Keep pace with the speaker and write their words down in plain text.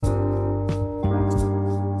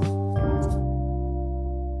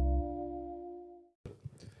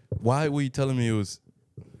why were you telling me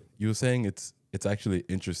you were saying it's actually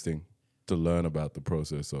interesting to learn about the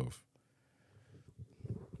process of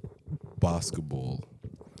basketball,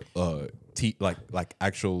 like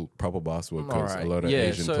actual proper basketball, because a lot of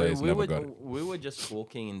Asian players never got it. We were just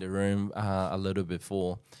walking in the room a little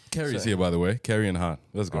before. Kerry's here, by the way. Kerry and Han.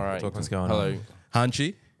 Let's go. All right. What's going Hello. on?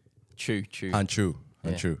 Han-Chi? Chu. Han-Chu. Yeah.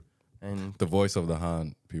 Han-Chu. And The voice of the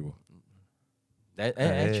Han people.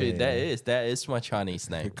 actually, that is my Chinese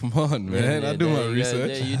name. Come on, man. I do my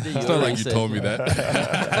research. It's not like you told me that.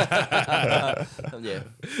 Yeah.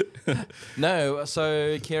 No,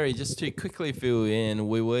 so Kerry, just to quickly fill in,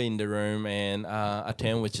 we were in the room and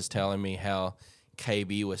Atem was just telling me how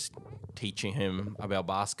KB was teaching him about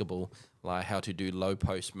basketball, like how to do low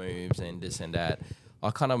post moves and this and that.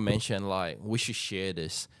 I kind of mentioned like we should share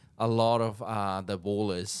this. A lot of the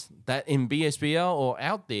ballers that in BSBL or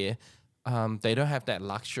out there, they don't have that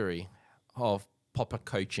luxury of proper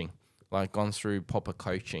coaching, like gone through proper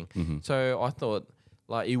coaching. So I thought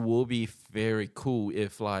like it will be very cool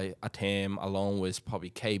if like Atem along with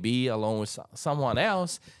probably KB along with someone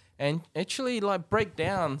else and actually like break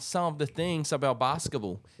down some of the things about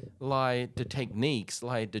basketball, like the techniques,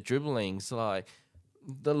 like the dribblings, like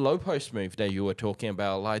the low post move that you were talking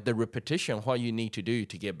about, like the repetition, what you need to do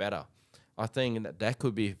to get better. I think that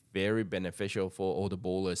could be very beneficial for all the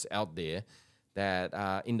ballers out there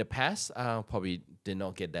that in the past probably did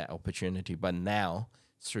not get that opportunity. But now,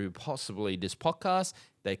 through possibly this podcast,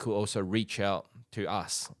 they could also reach out to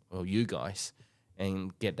us or you guys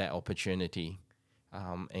and get that opportunity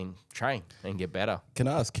and train and get better. Can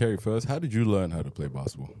I ask Kerry first? How did you learn how to play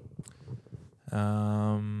basketball?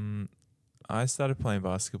 I started playing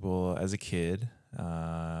basketball as a kid.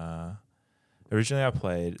 Originally, I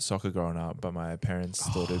played soccer growing up, but my parents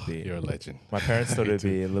thought it'd be... You're a legend. My parents thought it'd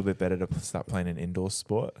be a little bit better to start playing an indoor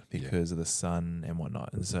sport because of the sun and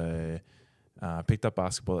whatnot. And so I picked up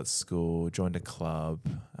basketball at school, joined a club,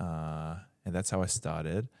 and that's how I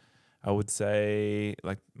started. I would say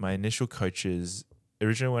like my initial coaches,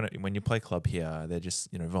 originally when you play club here, they're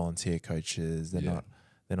just, volunteer coaches. They're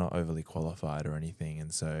not overly qualified or anything.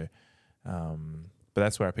 And so, but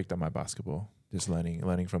that's where I picked up my basketball. Just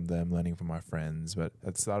learning from them, learning from my friends. But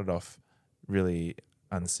it started off really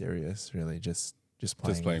unserious, really just playing.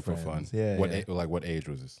 Just playing for fun. Yeah. What age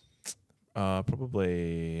was this?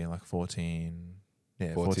 Probably like 14.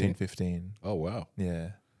 Yeah, 14, 15. Oh, wow.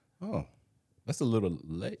 Yeah. Oh, that's a little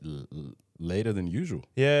later than usual.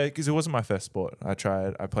 Yeah, because it wasn't my first sport. I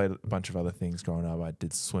played a bunch of other things growing up. I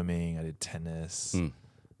did swimming, I did tennis,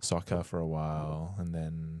 soccer for a while, and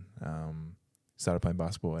then started playing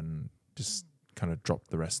basketball and just kind of dropped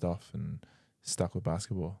the rest off and stuck with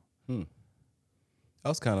basketball. I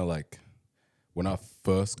was kind of like, when I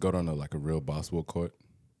first got on a real basketball court,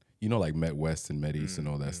 like Met West and Met East and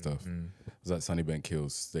all that stuff. I was at Sunnybank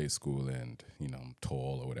Hills State School and, I'm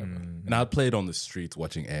tall or whatever. And I played on the streets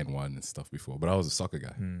watching N1 and stuff before, but I was a soccer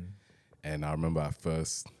guy. And I remember our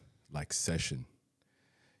first session.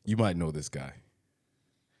 You might know this guy.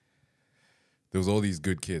 There was all these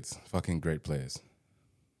good kids, fucking great players.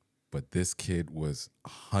 But this kid was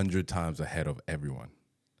 100 times ahead of everyone.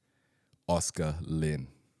 Oscar Lin.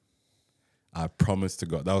 I promise to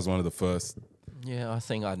God. That was one of the first. Yeah, I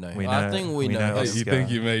think I know. I think we know. Oscar. You think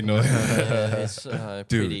you may know? Yeah, it's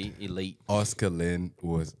pretty elite. Oscar Lin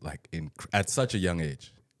was at such a young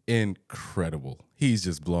age, incredible. He's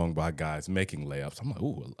just blown by guys making layups. I'm like,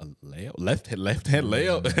 ooh, a layup, left hand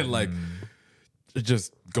layup, and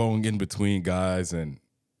just going in between guys, and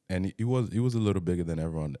he was a little bigger than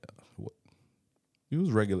everyone. He was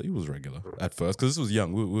regular at first because this was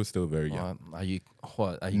young. We were still very young. Are you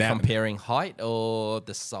comparing height or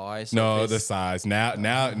the size? No, the size. Now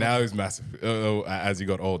he's massive. As he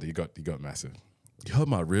got older, he got massive. You hurt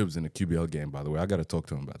my ribs in the QBL game, by the way. I got to talk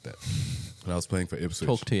to him about that. When I was playing for Ipswich.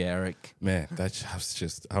 Talk to Eric. Man, that was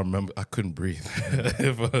just. I remember I couldn't breathe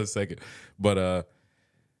for a second. But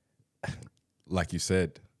like you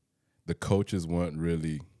said, the coaches weren't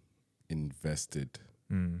really invested.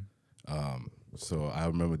 So I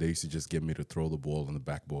remember they used to just get me to throw the ball on the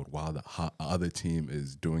backboard while the other team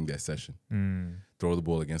is doing their session. Throw the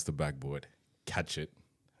ball against the backboard, catch it,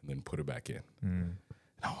 and then put it back in. And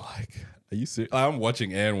I'm like, are you serious? I'm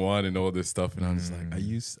watching N1 and all this stuff, and I'm just like, are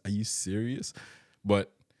you serious?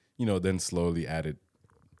 But, then slowly added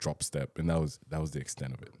drop step, and that was the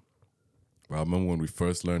extent of it. But I remember when we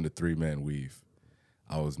first learned the 3-man weave,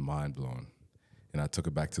 I was mind blown. And I took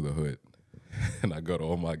it back to the hood, and I got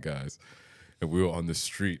all my guys. And we were on the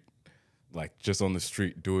street, just on the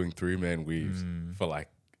street doing 3-man weaves for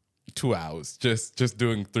 2 hours, just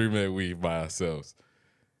doing 3-man weave by ourselves.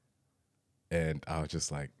 And I was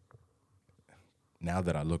just like, now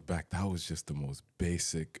that I look back, that was just the most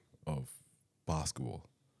basic of basketball,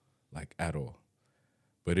 like at all.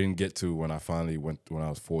 But it didn't get to when I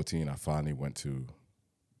was 14, I finally went to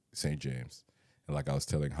St. James. And like I was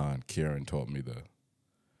telling Han, Kirron taught me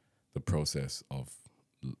the process of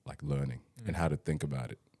like learning and how to think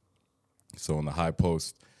about it. So in the high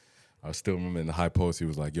post, I still remember in the high post, he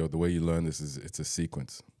was like, yo, the way you learn this is it's a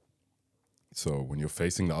sequence. So when you're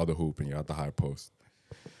facing the other hoop and you're at the high post,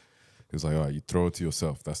 he was like, all right, you throw it to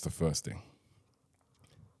yourself. That's the first thing.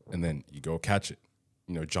 And then you go catch it.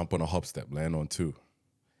 You know, jump on a hop step, land on 2.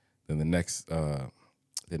 Then the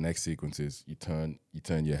next sequence is you turn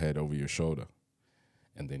your head over your shoulder,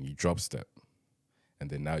 and then you drop step, and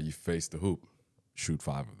then now you face the hoop, shoot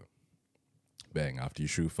 5 of them. Bang! After you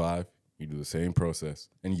shoot 5, you do the same process,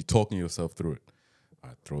 and you're talking yourself through it. All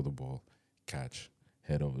right, throw the ball, catch,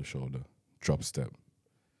 head over the shoulder, drop step,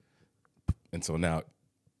 and so now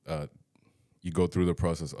you go through the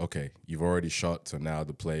process. Okay, you've already shot, so now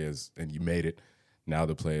the players, and you made it. Now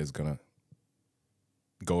the player is gonna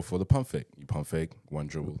go for the pump fake. You pump fake, 1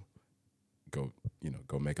 dribble, go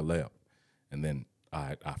make a layup. And then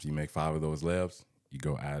after you make 5 of those layups, you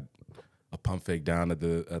go add a pump fake down at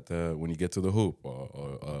the when you get to the hoop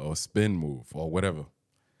or spin move or whatever.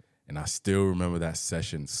 And I still remember that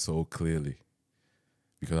session so clearly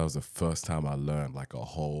because that was the first time I learned like a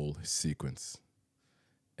whole sequence.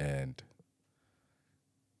 And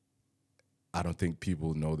I don't think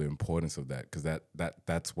people know the importance of that because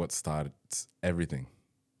that's what started everything.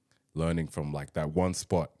 Learning from like that one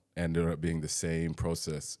spot ended up being the same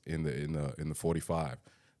process in the 45,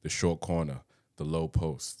 the short corner, the low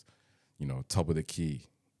post, top of the key,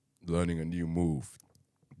 learning a new move.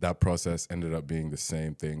 That process ended up being the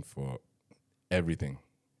same thing for everything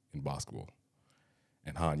in basketball.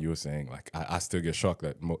 And Han, you were saying like I still get shocked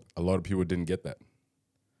that a lot of people didn't get that.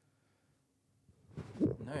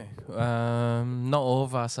 No, not all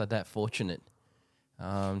of us are that fortunate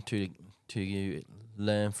to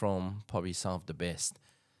learn from probably some of the best.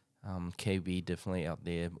 KB definitely out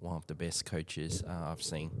there, one of the best coaches I've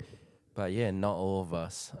seen. But yeah, not all of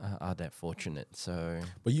us are that fortunate. So,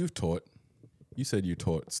 but you said you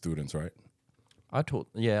taught students, right? I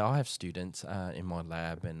have students in my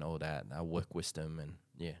lab and all that. I work with them and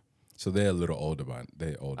yeah. So they're a little older, man.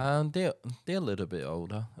 They're older. They're a little bit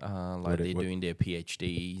older. Like they're doing their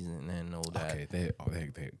PhDs and all that.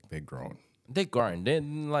 Okay, they're grown. They're grown. They're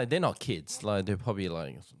not kids. Like they're probably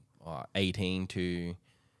like 18 to,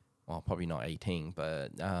 well, probably not 18,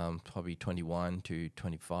 but probably 21 to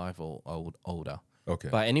 25 or older. Okay.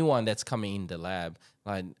 But anyone that's coming in the lab,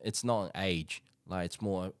 like it's not an age. Like it's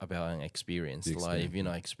more about an experience. Like if you're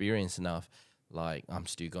not experienced enough, like I'm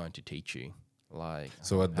still going to teach you. Like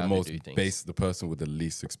so at the most base, the person with the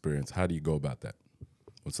least experience, how do you go about that?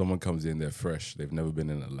 When someone comes in, they're fresh. They've never been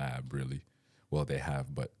in a lab really. Well, they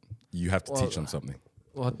have, but you have to teach them something.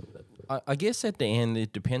 Well, I guess at the end,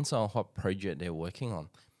 it depends on what project they're working on.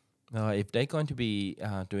 If they're going to be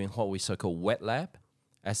doing what we so-called wet lab,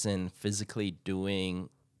 as in physically doing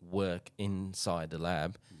work inside the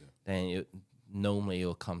lab, then normally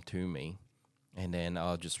it'll come to me, and then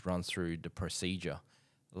I'll just run through the procedure,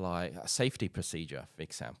 like a safety procedure, for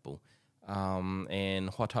example, and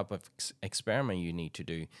what type of experiment you need to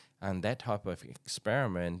do, and that type of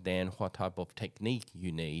experiment, then what type of technique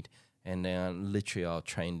you need, and then literally I'll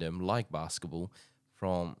train them like basketball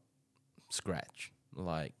from scratch,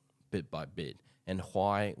 like bit by bit, and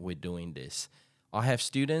why we're doing this. I have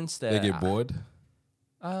students that... They get bored?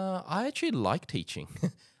 I actually like teaching.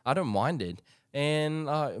 I don't mind it. And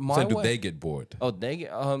do they get bored? Oh, they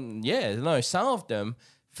get, yeah, no, some of them,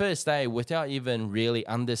 first day, without even really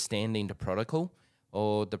understanding the protocol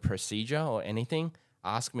or the procedure or anything,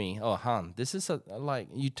 ask me, oh, Han, this is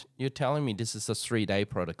you're telling me this is a 3-day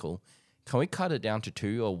protocol. Can we cut it down to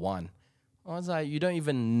 2 or 1? I was like, you don't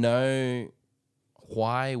even know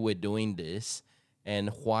why we're doing this and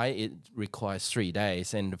why it requires 3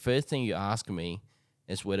 days. And the first thing you ask me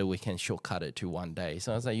is whether we can shortcut it to 1 day.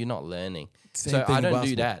 So I was like, you're not learning. So I don't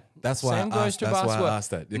do that. That's why I asked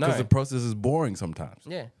that. Because the process is boring sometimes.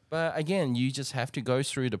 Yeah. But again, you just have to go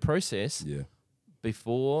through the process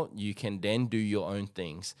before you can then do your own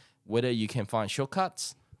things. Whether you can find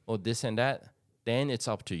shortcuts or this and that, then it's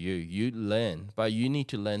up to you. You learn. But you need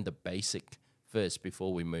to learn the basic first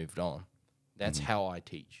before we moved on. That's how I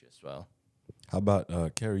teach as well. How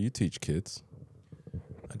about, Kerry, you teach kids?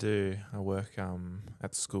 I do. I work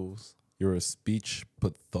at schools. You're a speech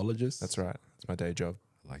pathologist? That's right. It's my day job.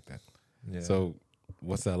 I like that. Yeah. So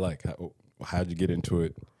what's that like? How'd you get into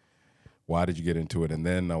it? Why did you get into it? And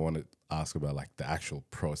then I want to ask about like the actual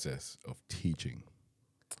process of teaching.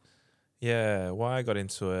 Yeah, why I got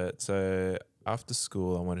into it. So after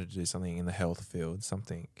school, I wanted to do something in the health field,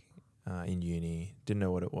 something in uni. Didn't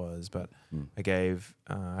know what it was, but I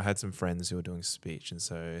had some friends who were doing speech. And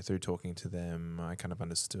so through talking to them, I kind of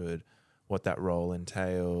understood what that role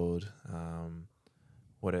entailed,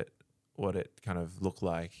 what it kind of looked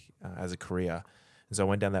like as a career. And so I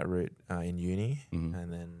went down that route in uni,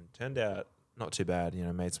 and then turned out not too bad.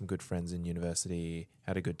 Made some good friends in university,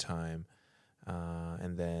 had a good time,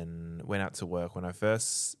 and then went out to work. My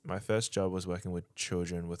first job was working with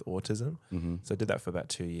children with autism. So I did that for about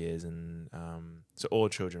 2 years, and so all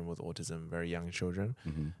children with autism, very young children,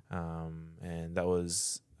 and that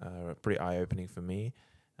was pretty eye-opening for me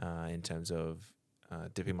in terms of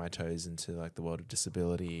dipping my toes into like the world of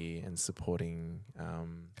disability and supporting.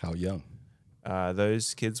 How young?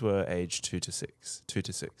 Those kids were aged 2 to 6.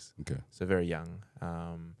 Okay. So very young.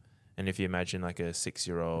 And if you imagine like a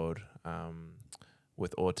 6-year-old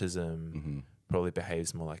with autism probably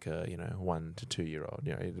behaves more like a 1 to 2-year-old.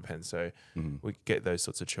 It depends. So we get those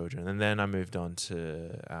sorts of children. And then I moved on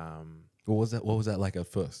to. What was that like at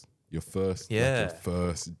first? Your first,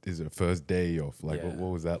 is it a first day of like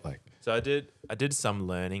what was that like? So I did some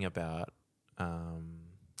learning about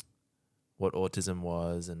what autism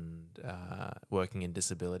was and working in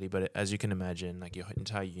disability. But as you can imagine, like your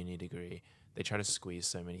entire uni degree, they try to squeeze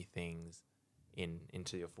so many things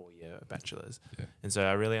into your 4-year bachelor's. Yeah. And so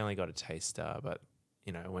I really only got a taster. But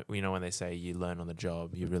when they say you learn on the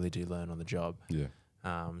job, you really do learn on the job. Yeah.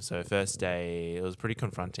 So first day, it was pretty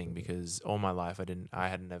confronting because all my life I didn't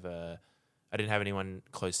have anyone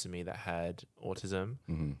close to me that had autism,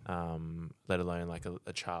 let alone like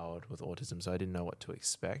a child with autism. So I didn't know what to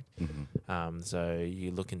expect. So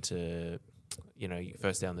you look into,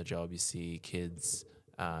 first day on the job, you see kids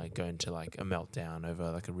go into like a meltdown over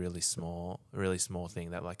like a really small thing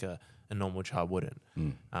that like a normal child wouldn't.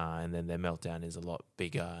 And then their meltdown is a lot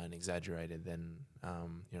bigger and exaggerated than,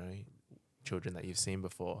 children that you've seen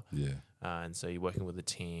before. Yeah. And so you're working with a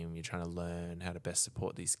team, you're trying to learn how to best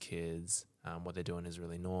support these kids. What they're doing is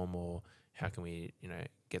really normal. How can we,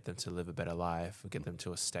 get them to live a better life or get them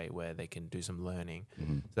to a state where they can do some learning?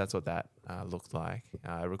 So that's what that looked like.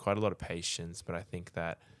 It required a lot of patience, but I think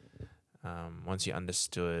that once you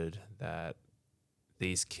understood that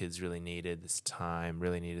these kids really needed this time,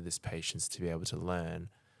 really needed this patience to be able to learn,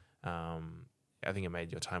 I think it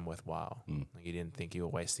made your time worthwhile. Like you didn't think you were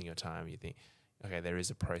wasting your time. You think, okay, there is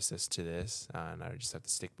a process to this, and I just have to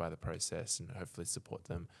stick by the process and hopefully support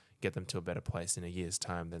them, get them to a better place in a year's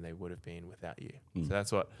time than they would have been without you. So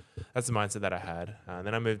that's the mindset that I had. And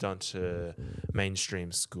then I moved on to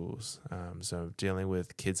mainstream schools. So dealing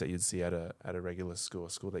with kids that you'd see at a regular school, a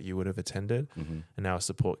school that you would have attended, and now I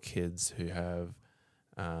support kids who have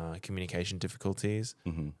communication difficulties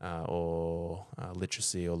or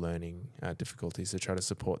literacy or learning difficulties, to try to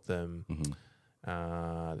support them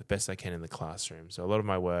the best I can in the classroom. So a lot of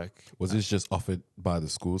my work... Was this just offered by the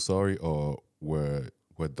school, or were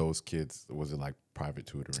those kids, was it like private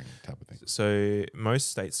tutoring type of thing? So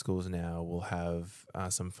most state schools now will have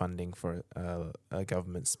some funding for a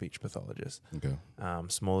government speech pathologist. Okay.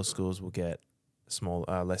 Smaller schools will get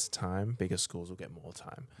less time, bigger schools will get more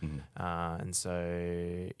time. And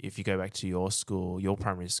so if you go back to your school, your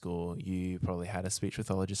primary school, you probably had a speech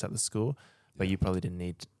pathologist at the school, but you probably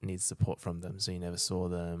didn't need support from them. So you never saw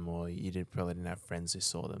them, or you probably didn't have friends who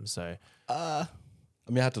saw them. So, I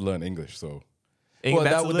had to learn English, so. Well,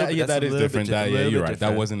 that is different. You're right. Different.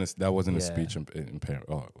 That wasn't a speech impairment.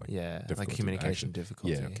 Like communication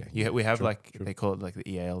difficulty. Yeah, okay. We have they call it like the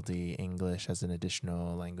EALD, English as an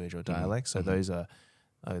additional language or dialect. So those are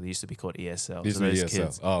they used to be called ESL. These so are those ESL.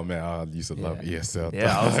 kids. Oh man, I used to love ESL.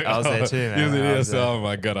 Yeah, I was there too, man. You was in ESL. Oh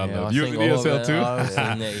my god, I love you. Was in ESL too. I was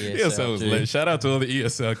in the ESL was lit. Shout out to all the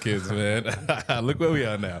ESL kids, man. Look where we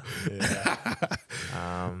are now.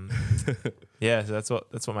 So that's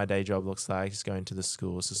what my day job looks like. Just going to the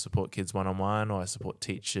schools to support kids one-on-one, or I support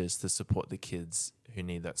teachers to support the kids who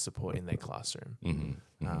need that support in their classroom.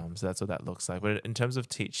 So that's what that looks like. But in terms of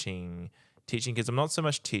teaching kids, I'm not so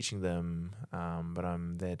much teaching them, but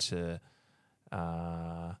I'm there to,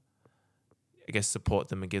 I guess, support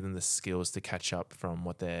them and give them the skills to catch up from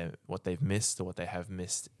what they've missed or what they have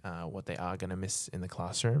missed, what they are going to miss in the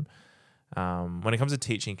classroom. When it comes to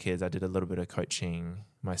teaching kids, I did a little bit of coaching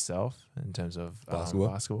myself in terms of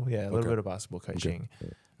basketball. Yeah, a little bit of basketball coaching.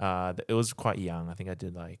 Okay. It was quite young. I think I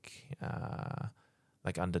did like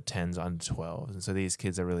under 10s, under 12s. And so these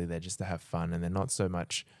kids are really there just to have fun, and they're not so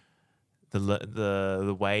much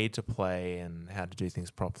the way to play and how to do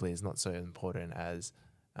things properly is not so important as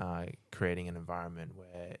creating an environment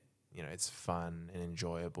where it's fun and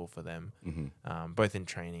enjoyable for them, both in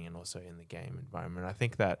training and also in the game environment. I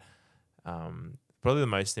think that probably the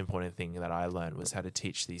most important thing that I learned was how to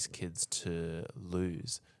teach these kids to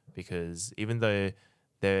lose, because even though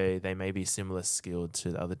they may be similar skilled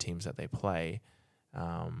to the other teams that they play,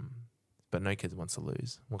 but no kid wants to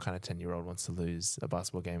lose. What kind of 10-year-old wants to lose a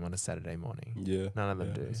basketball game on a Saturday morning? Yeah. None of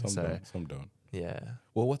them do. Some don't. Yeah.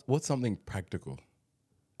 Well, what's something practical?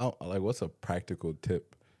 What's a practical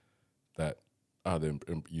tip that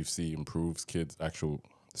you see improves kids' actual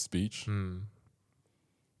speech? And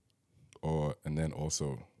then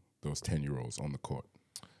also those 10-year-olds on the court,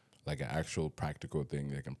 like an actual practical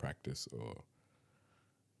thing they can practice or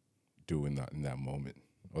do in that moment,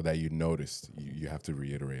 or that you noticed you have to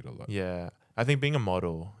reiterate a lot. Yeah, I think being a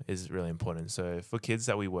model is really important. So for kids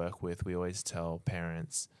that we work with, we always tell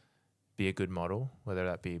parents, be a good model, whether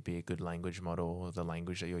that be a good language model, or the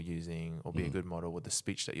language that you're using, or be a good model with the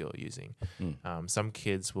speech that you're using. Some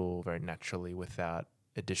kids will very naturally, without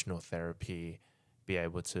additional therapy, be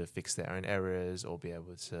able to fix their own errors, or be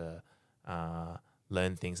able to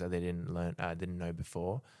learn things that they didn't know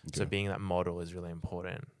before. Okay. So being that model is really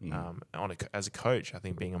important. As a coach, I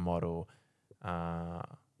think being a model,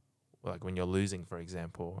 like when you're losing, for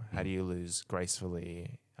example, how do you lose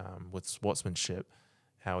gracefully with sportsmanship?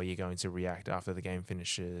 How are you going to react after the game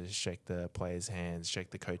finishes? Shake the player's hands,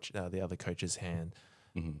 shake the other coach's hand.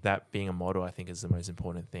 That being a model, I think, is the most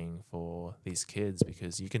important thing for these kids,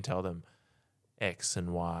 because you can tell them X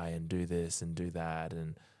and Y and do this and do that,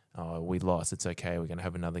 and we lost, it's okay, we're going to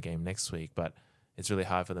have another game next week. But it's really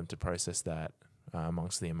hard for them to process that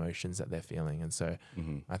amongst the emotions that they're feeling. And so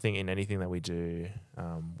I think in anything that we do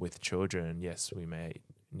with children, yes, we may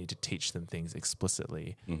need to teach them things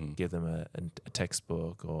explicitly, give them a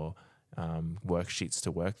textbook or worksheets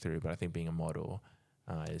to work through. But I think being a model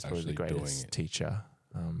is probably the greatest teacher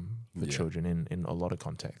for children in a lot of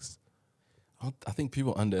contexts. I think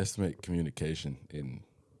people underestimate communication in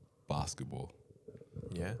basketball.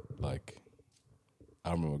 Yeah. Like,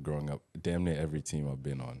 I remember growing up, damn near every team I've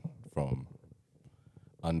been on, from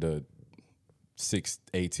under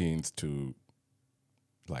 18s to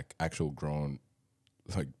like actual grown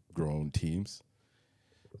teams.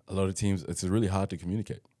 A lot of teams, it's really hard to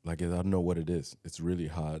communicate. Like, I don't know what it is. It's really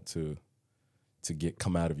hard to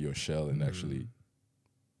come out of your shell and actually,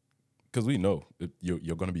 because we know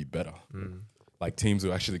you're going to be better. Like, teams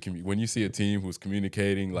who actually when you see a team who's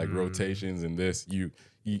communicating, like rotations and this, you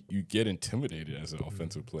get intimidated as an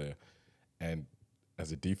offensive player, and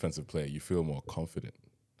as a defensive player, you feel more confident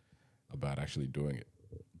about actually doing it.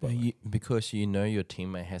 But because you know your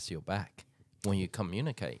teammate has your back when you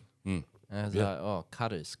communicate. Like, oh,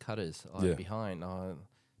 cutters, behind,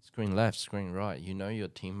 screen left, screen right. You know your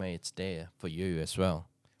teammate's there for you as well.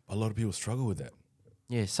 A lot of people struggle with that.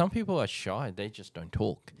 Yeah, some people are shy. They just don't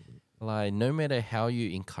talk. Like, no matter how you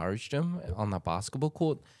encourage them on the basketball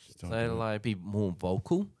court, they like be more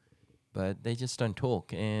vocal, but they just don't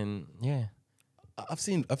talk. And yeah, I've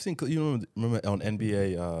seen. You remember on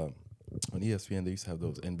NBA, on ESPN, they used to have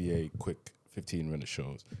those NBA quick 15-minute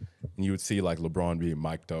shows, and you would see like LeBron being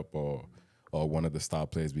mic'd up or one of the star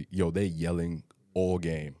players they're yelling all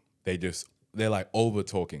game. They're like over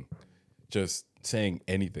talking, just saying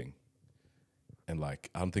anything, and like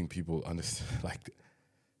I don't think people understand. Like,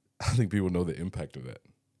 I don't think people know the impact of that.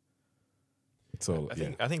 So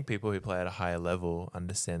I think people who play at a higher level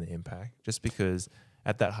understand the impact, just because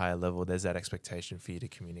at that higher level there's that expectation for you to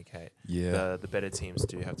communicate. Yeah, the better teams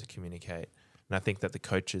do have to communicate, and I think that the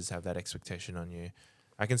coaches have that expectation on you.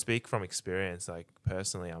 I can speak from experience. Like,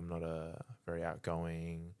 personally, I'm not a very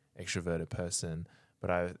outgoing, extroverted person. But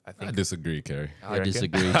I think... I disagree, Kerry. I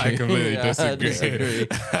disagree. I completely disagree.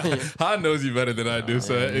 Han knows you better than I do,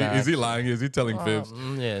 so is he lying? Is he telling fibs?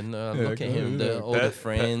 Look at him, all the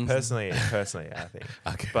friends. Personally, I think.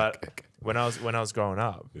 Okay, but when I was growing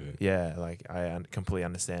up, like, I completely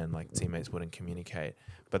understand, like, teammates wouldn't communicate.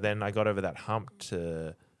 But then I got over that hump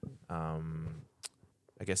to, I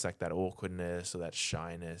guess, like, that awkwardness or that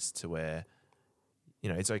shyness to where...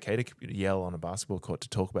 it's okay to yell on a basketball court, to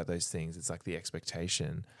talk about those things. It's like the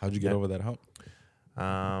expectation. How'd you get over that hump?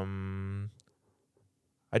 I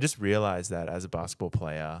just realized that as a basketball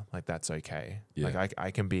player, like, that's okay. Yeah. Like, I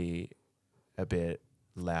can be a bit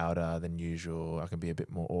louder than usual. I can be a bit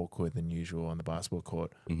more awkward than usual on the basketball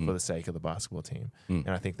court for the sake of the basketball team. And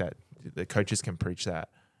I think that the coaches can preach that.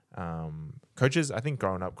 I think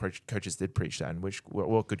growing up, coaches did preach that, and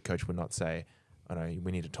what good coach would not say,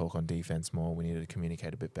 we need to talk on defense more. We need to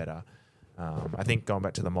communicate a bit better. I think going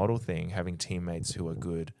back to the model thing, having teammates who are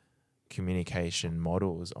good communication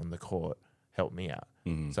models on the court helped me out.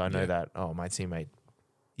 So I know that, my teammate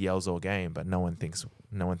yells all game, but no one thinks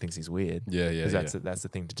he's weird. Yeah. Because that's the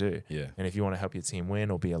thing to do. Yeah. And if you want to help your team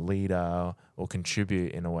win or be a leader or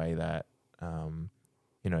contribute in a way that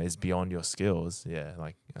is beyond your skills,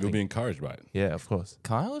 You'll be encouraged by it. Yeah, of course.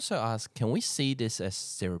 Can I also ask, can we see this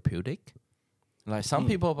as therapeutic? Like some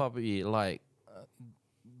people probably like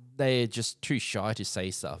they're just too shy to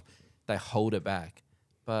say stuff. They hold it back.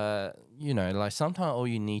 But, like sometimes all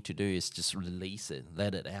you need to do is just release it,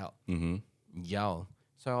 let it out, yell.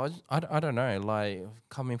 So I don't know, like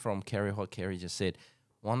coming from Kerry, what Kerry just said,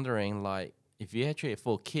 wondering like if you actually,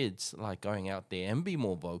 for kids, like going out there and be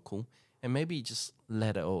more vocal and maybe just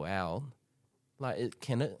let it all out. Like,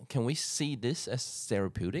 can we see this as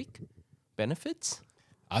therapeutic benefits?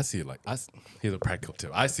 I see it like here's a practical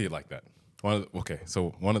tip. I see it like that.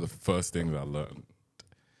 One of the first things I learned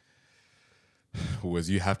was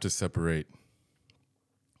you have to separate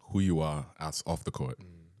who you are as off the court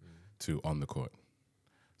to on the court.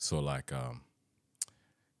 So like,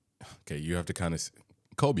 you have to kind of.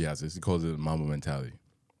 Kobe has this. He calls it Mamba mentality.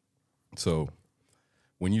 So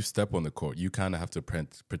when you step on the court, you kind of have to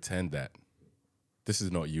pretend that this is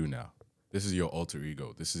not you now. This is your alter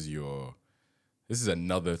ego. This is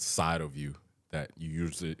another side of you that you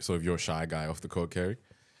usually. So if you're a shy guy off the court, Kerry,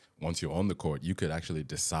 once you're on the court, you could actually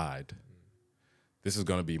decide this is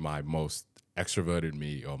going to be my most extroverted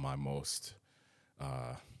me or my most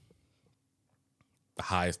the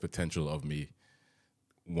highest potential of me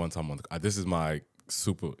once I'm on the court. This is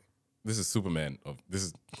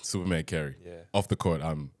Superman Kerry. Yeah. Off the court,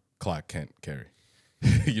 I'm Clark Kent Kerry.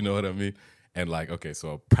 You know what I mean? And like, okay,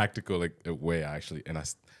 so a practical way I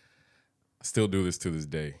still do this to this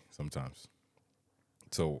day sometimes.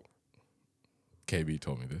 So KB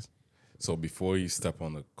told me this. So before you step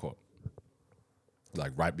on the court,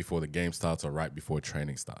 like right before the game starts or right before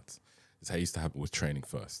training starts, it's how it used to happen with training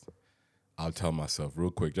first. I'll tell myself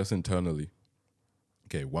real quick, just internally,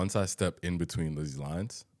 okay, once I step in between these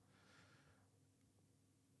lines,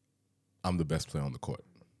 I'm the best player on the court.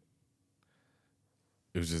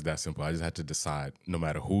 It was just that simple. I just had to decide, no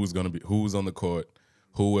matter who's on the court,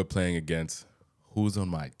 who we're playing against, who's on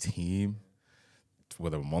my team,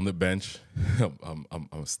 whether I'm on the bench, I'm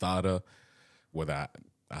a starter, whether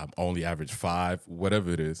I'm only average 5,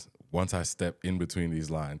 whatever it is. Once I step in between these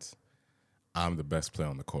lines, I'm the best player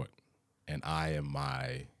on the court. And I am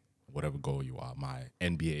my whatever goal you are, my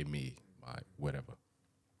NBA me, my whatever.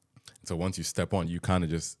 So once you step on, you kind of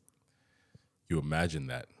just, you imagine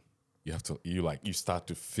that. You start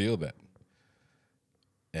to feel that.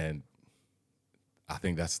 And I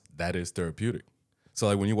think that is therapeutic. So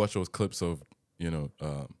like when you watch those clips of, you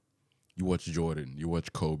watch Jordan, you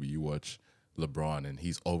watch Kobe, you watch LeBron, and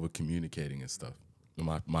he's over communicating and stuff.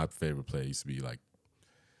 My favorite player used to be like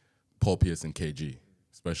Paul Pierce and KG,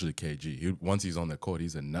 especially KG. Once he's on the court,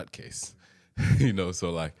 he's a nutcase. So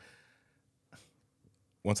like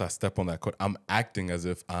once I step on that court, I'm acting as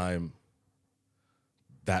if I'm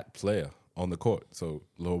that player on the court. So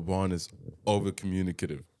LeBron is over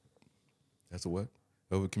communicative. That's a what?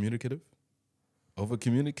 Over communicative? Over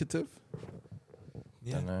communicative?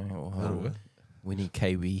 Yeah. Don't know. We need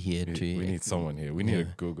KB here too. We need someone here. We need a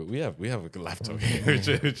Google. We have a laptop here. We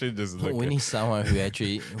should just look. We need someone who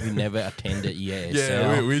actually we never attended ESL.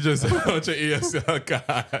 Yeah, we just a bunch of ESL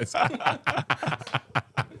guys. I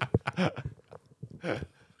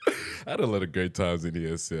had a lot of great times in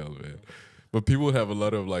ESL, man. But people have a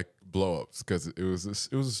lot of like blow-ups because it was a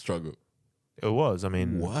struggle. It was. I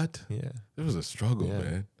mean, what? Yeah, it was a struggle,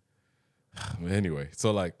 man. Anyway,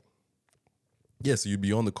 so like, so you'd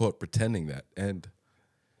be on the court pretending that, and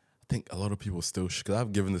I think a lot of people still. Because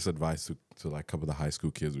I've given this advice to like a couple of the high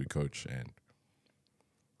school kids we coach, and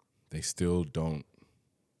they still don't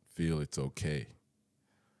feel it's okay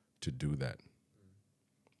to do that.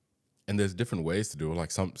 And there's different ways to do it.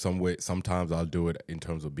 Like sometimes I'll do it in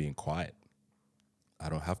terms of being quiet. I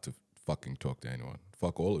don't have to fucking talk to anyone.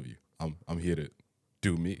 Fuck all of you. I'm here to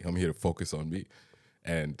do me. I'm here to focus on me.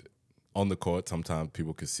 And on the court, sometimes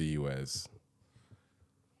people can see you as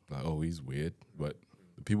like, oh, he's weird. But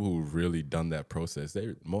the people who've really done that process, they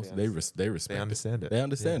respect they understand it. They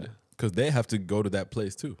understand it because they have to go to that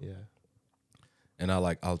place too. Yeah. And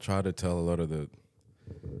I'll try to tell a lot of I'm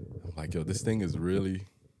like, yo, this thing is really,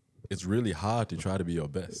 it's really hard to try to be your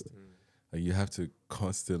best. Like you have to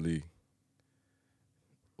constantly,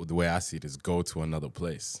 the way I see it is go to another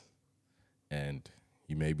place and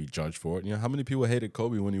you may be judged for it. You know, how many people hated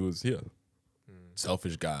Kobe when he was here?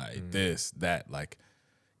 Selfish guy, this, that. Like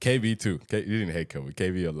KB too. He didn't hate Kobe.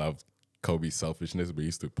 KB loved Kobe's selfishness, but he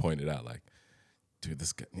used to point it out like, dude,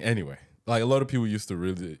 this guy. Anyway, like a lot of people used to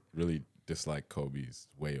really, really dislike Kobe's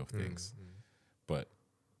way of things. But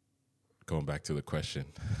going back to the question,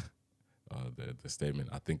 the statement,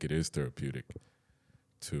 I think it is therapeutic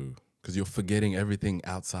because you're forgetting everything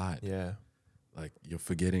outside. Yeah. Like you're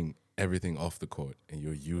forgetting everything off the court and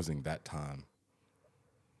you're using that time.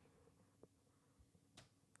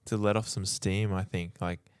 To let off some steam, I think.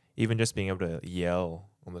 Like even just being able to yell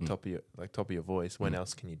on the top of your voice. When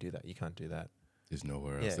else can you do that? You can't do that. There's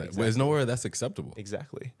nowhere else. Yeah, There's nowhere that's acceptable.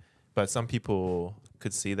 Exactly. But some people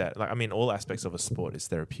could see that. Like, I mean, all aspects of a sport is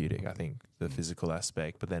therapeutic. I think the physical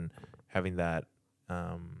aspect, but then having that,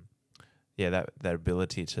 that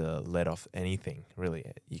ability to let off anything. Really,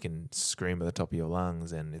 you can scream at the top of your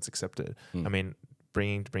lungs, and it's accepted. I mean,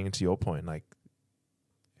 bringing to your point, like,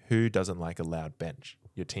 who doesn't like a loud bench?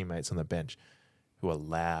 Your teammates on the bench, who are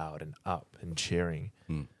loud and up and cheering.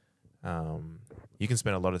 You can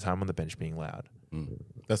spend a lot of time on the bench being loud.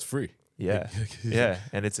 That's free. Yeah. Yeah.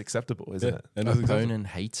 And it's acceptable, isn't it? And Opponent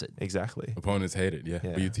hates it. Exactly. Opponents hate it,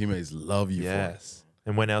 but your teammates love you for it. Yes.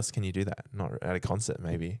 And when else can you do that? Not at a concert,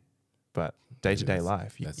 maybe. But day-to-day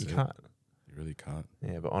life, you can't. You really can't.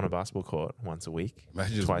 Yeah, but on a basketball court once a week.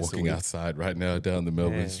 Imagine just twice walking outside right now down the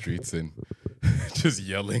Melbourne streets and just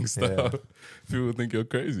yelling stuff. People would think you're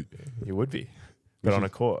crazy. You would be. But on a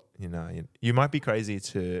court, you might be crazy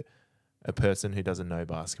to a person who doesn't know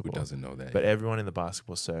basketball. Who doesn't know that. But everyone in the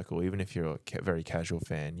basketball circle, even if you're a very casual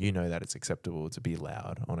fan, you know that it's acceptable to be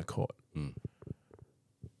loud on a court.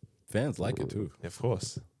 Fans like it too. Of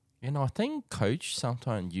course. I think coach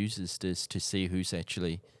sometimes uses this to see who's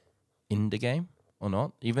actually in the game or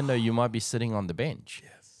not, even though you might be sitting on the bench.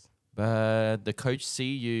 Yes. But the coach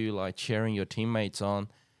see you like cheering your teammates on,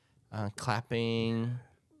 clapping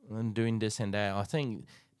and doing this and that. I think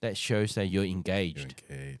that shows that you're engaged.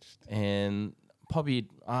 And probably,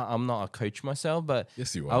 I'm not a coach myself, but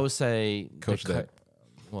yes, you are. I would say coach that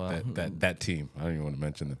team. I don't even want to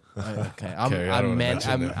mention them. Okay,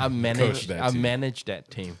 I manage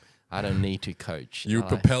that team. I don't need to coach. You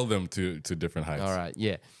propel them to different heights. All right,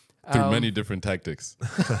 yeah. Through many different tactics,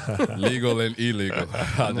 legal and illegal.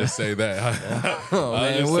 I'll just say that.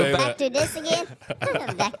 We're back to this again.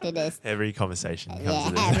 Back to this. Every conversation.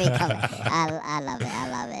 I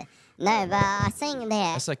love it. No, but I think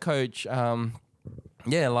that as a coach,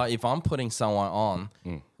 like if I'm putting someone on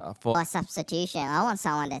for substitution, I want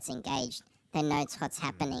someone that's engaged, that knows what's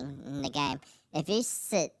happening in the game. If you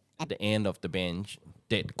sit at the end of the bench,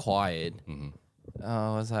 dead quiet.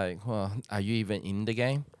 I was like, well, are you even in the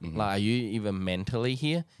game? Like, are you even mentally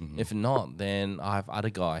here? If not, then I have other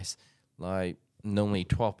guys. Like, normally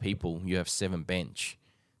 12 people, you have 7 bench.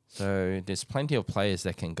 So there's plenty of players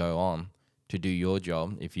that can go on to do your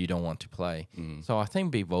job if you don't want to play. So I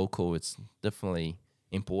think be vocal is definitely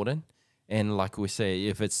important. And like we say,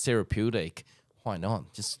 if it's therapeutic, why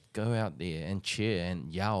not? Just go out there and cheer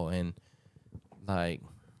and yell and, like,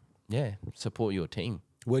 support your team.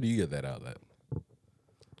 Where do you get that outlet?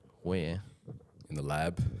 Where? In the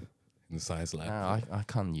lab? In the science lab? No, I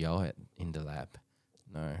can't yell in the lab.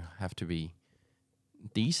 No, have to be...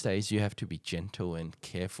 These days, you have to be gentle and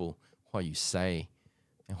careful what you say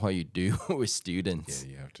and what you do with students.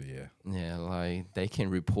 Yeah, you have to, Yeah, like, they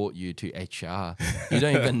can report you to HR. You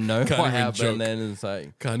don't even know what happened, and it's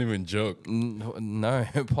like... Can't even joke. No,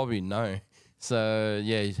 probably no. So,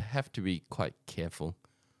 yeah, you have to be quite careful.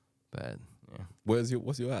 But, yeah.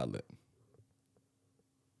 What's your outlet?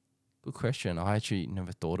 Good question. I actually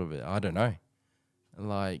never thought of it. I don't know.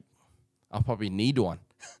 Like, I probably need one.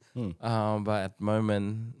 But at the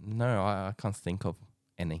moment, no, I can't think of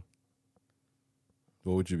any.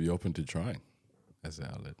 What would you be open to trying as an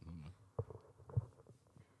outlet?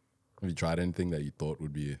 Have you tried anything that you thought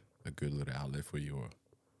would be a good little outlet for you? Or?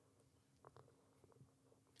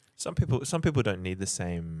 Some people don't need the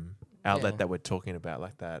same outlet that we're talking about,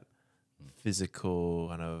 like that physical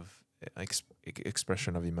kind of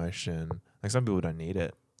expression of emotion. Like some people don't need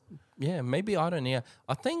it. Yeah, maybe I don't need.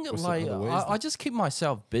 I think like I just keep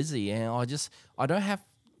myself busy, and I don't have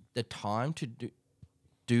the time to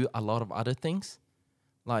do a lot of other things.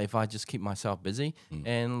 Like if I just keep myself busy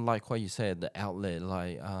and like what you said, the outlet,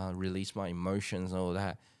 like release my emotions and all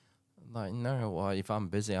that. Like no, if I'm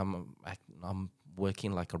busy, I'm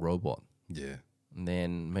working like a robot. Yeah. And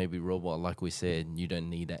then maybe robot, like we said, you don't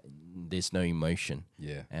need that. There's no emotion.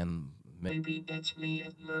 Yeah. And maybe that's me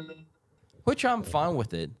at the moment. Which I'm fine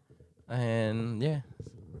with it. And yeah.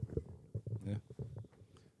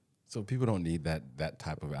 So people don't need that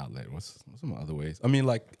type of outlet. What's some other ways? I mean,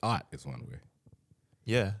 like art is one way.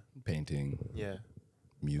 Yeah. Painting. Yeah.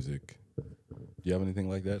 Music. Do you have anything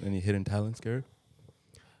like that? Any hidden talents, Kerry?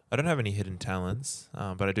 I don't have any hidden talents,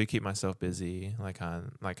 but I do keep myself busy, like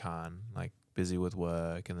busy with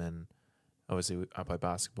work, and then obviously I play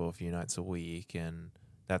basketball a few nights a week, and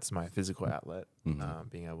that's my physical outlet.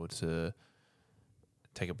 Being able to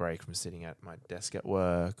take a break from sitting at my desk at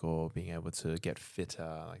work, or being able to get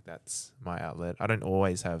fitter, like that's my outlet. I don't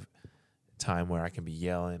always have time where I can be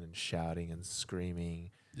yelling and shouting and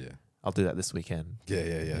screaming. Yeah. I'll do that this weekend.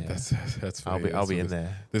 Yeah. That's fair. I'll be in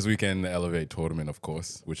there this weekend. The Elevate tournament, of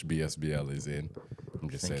course, which BSBL is in. I'm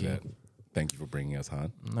just saying that. Thank you for bringing us,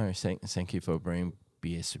 Han. No, thank you for bringing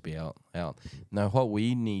BSBL out. Now, what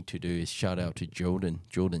we need to do is shout out to Jordan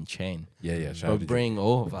Chen. Yeah. For bringing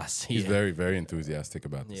all of us here. He's very, very enthusiastic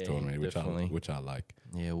about this tournament, definitely. which I like.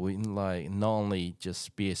 Yeah, we like not only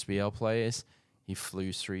just BSBL players. He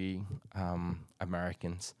flew 3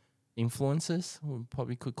 Americans. Influencers, we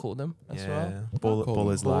probably could call them as well.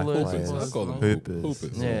 Ballers life players. I call them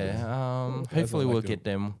hoopers. Yeah, hopefully we'll get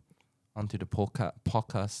them onto the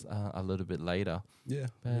podcast a little bit later. Yeah,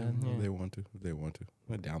 But, They want to.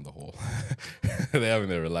 We're down the hall. They're having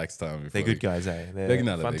their relaxed time. They're good guys, eh?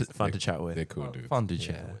 They're fun to chat with. They're cool dudes. Fun to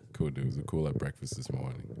chat with. Cool dudes. They're cool at breakfast this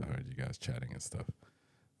morning. I heard you guys chatting and stuff.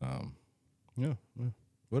 Yeah.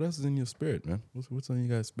 What else is in your spirit, man? What's on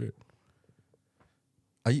your guys' spirit?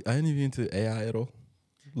 Are any of you into AI at all?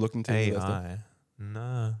 Looking to that stuff? AI?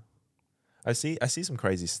 No. I see some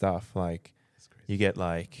crazy stuff. Like you get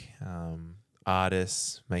like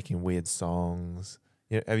artists making weird songs.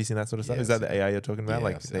 Have you seen that sort of stuff? Is that the AI you're talking about? Yeah,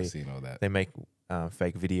 like I've seen all that. They make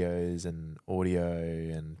fake videos and audio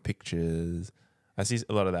and pictures. I see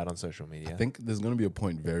a lot of that on social media. I think there's going to be a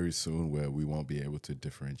point very soon where we won't be able to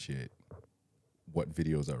differentiate what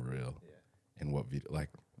videos are real and what video. Like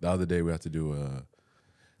the other day, we had to do a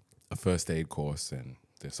first aid course, and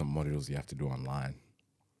there's some modules you have to do online,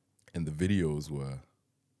 and the videos were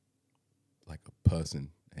like a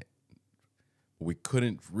person. We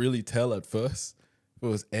couldn't really tell at first if it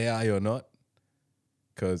was AI or not,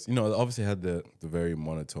 because it obviously had the very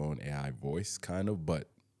monotone AI voice kind of, but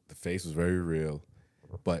the face was very real.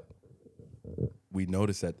 But we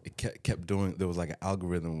noticed that it kept doing. There was like an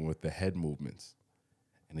algorithm with the head movements,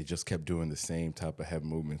 and it just kept doing the same type of head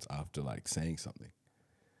movements after like saying something.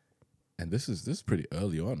 And this is pretty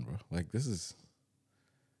early on, bro. Like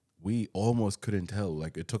we almost couldn't tell.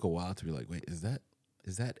 Like it took a while to be like, wait, is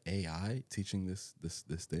that AI teaching this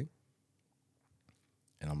thing?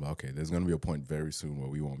 And I'm like, okay, there's gonna be a point very soon where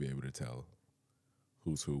we won't be able to tell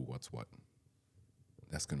who's who, what's what.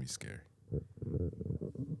 That's gonna be scary.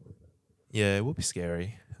 Yeah, it will be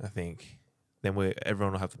scary, I think. Then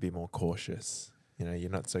everyone will have to be more cautious.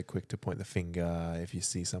 You're not so quick to point the finger if you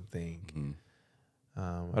see something. Mm-hmm.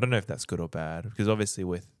 I don't know if that's good or bad, because obviously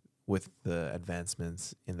with the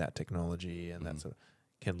advancements in that technology and that sort of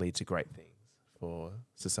can lead to great things for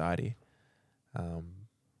society.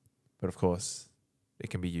 But of course, it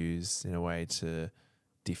can be used in a way to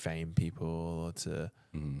defame people or to,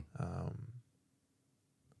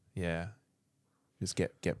 just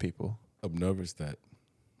get people. I'm nervous that,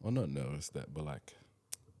 well, not nervous that, but like,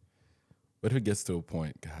 what if it gets to a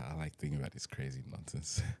point? God, I like thinking about this crazy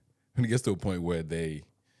nonsense. When it gets to a point where they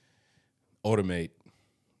automate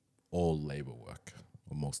all labor work,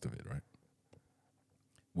 or most of it, right?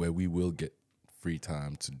 Where we will get free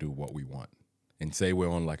time to do what we want. And say we're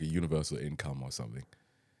on like a universal income or something,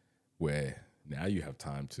 where now you have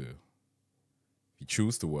time to, if you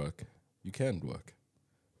choose to work, you can work.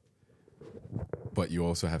 But you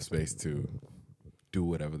also have space to do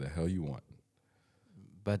whatever the hell you want.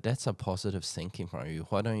 But that's a positive thinking from you.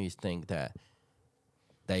 Why don't you think that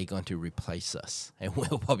they're going to replace us and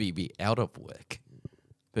we'll probably be out of work,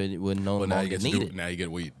 but we're no longer needed? Now you get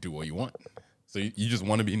to do what you want. So you just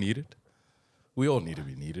want to be needed? We all need to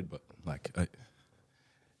be needed, but like,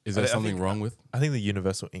 is there something wrong with? I think the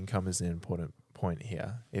universal income is an important point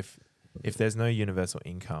here. If there's no universal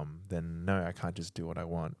income, then no, I can't just do what I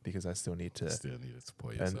want, because I still need to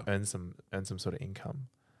support yourself. earn some sort of income.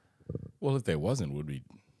 Well, if there wasn't, would we?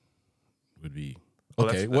 Well,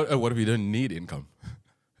 Okay, what if we didn't need income?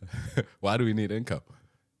 Why do we need income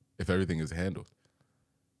if everything is handled?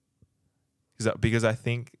 Because I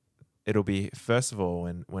think it'll be, first of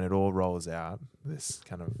all, when it all rolls out, this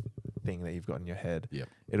kind of thing that you've got in your head,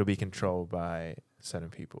 it'll be controlled by certain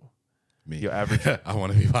people. Me. Your average, I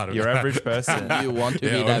want to be part of your that. average person. You want to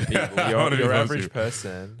be that people. Your average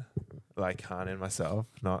person, like Han and myself,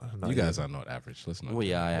 not You guys are not average. Let's not.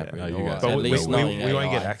 We are average. No, you guys But are we least knowing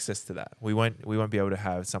won't get AI. access to that. We won't be able to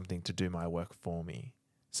have something to do my work for me.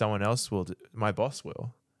 Someone else will. My boss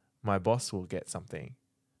will. My boss will get something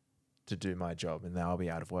to do my job, and then I'll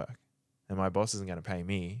be out of work. And my boss isn't going to pay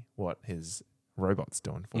me what his robot's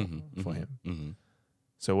doing for him. Mm-hmm.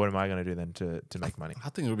 So what am I going to do then to make money? I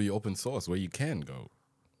think it'll be open source where you can go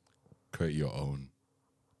create your own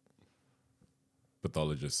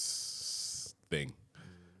pathologist thing.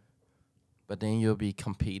 But then you'll be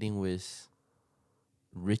competing with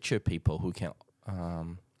richer people who can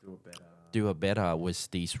do a better with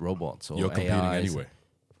these robots or You're competing AIs. anyway.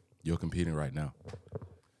 You're competing right now.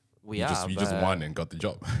 We You are. just won and got the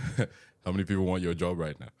job. How many people want your job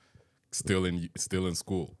right now? Still in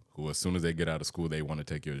school, who as soon as they get out of school, they want to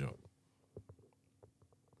take your job.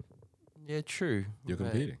 Yeah, true. You're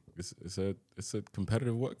but- competing. It's a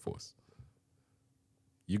competitive workforce.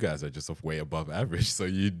 You guys are just way above average, so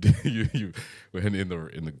you when in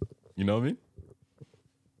the you know what I mean?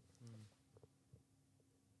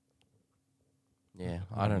 Yeah,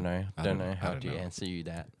 I don't know. I Don't don't- know I how don't to know. answer you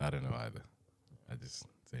that. I don't know either. I just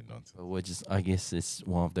say nonsense. But we're just, I guess it's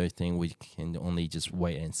one of those things we can only just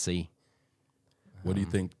wait and see. What do you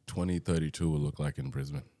think 2032 will look like in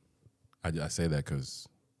Brisbane? I say that because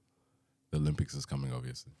the Olympics is coming,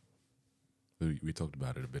 obviously. We talked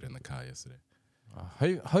about it a bit in the car yesterday.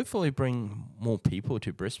 Hopefully bring more people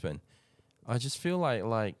to Brisbane. I just feel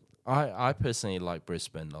like I personally like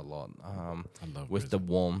Brisbane a lot. I love With Brisbane. the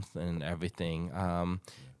warmth and everything.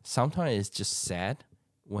 Sometimes it's just sad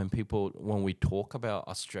when we talk about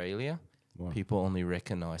Australia, Wow. people only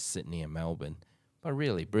recognize Sydney and Melbourne. But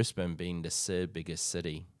really, Brisbane being the third biggest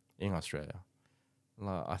city in Australia,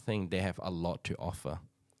 I think they have a lot to offer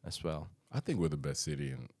as well. I think we're the best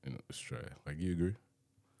city in Australia. Like, you agree?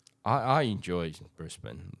 I enjoy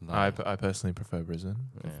Brisbane. I personally prefer Brisbane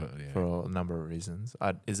Yeah. for a number of reasons.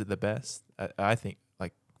 Is it the best? I think,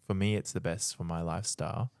 like, for me, it's the best for my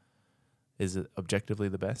lifestyle. Is it objectively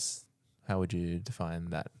the best? How would you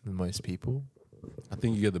define that? Most people, I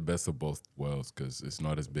think you get the best of both worlds because it's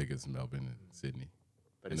not as big as Melbourne and Sydney.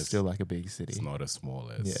 but And it's it's- still like a big city. It's not as small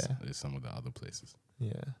as, Yeah. as some of the other places.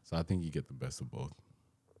 Yeah, So I think you get the best of both.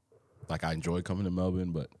 Like, I enjoy coming to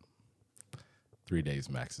Melbourne, but 3 days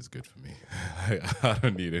max is good for me. I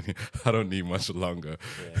don't need much longer.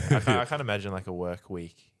 I can't imagine like a work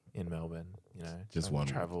week in Melbourne. You know, Just like one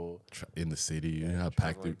travel. In the city, you know how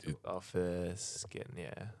packed traveling it, to office, getting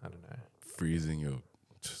I don't know. freezing. You're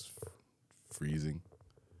just freezing.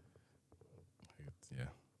 Yeah.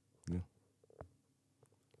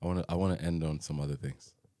 I wanna end on some other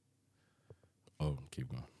things. Oh, keep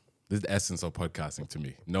going. This is the essence of podcasting to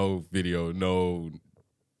me. No video,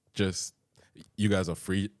 just you guys are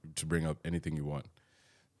free to bring up anything you want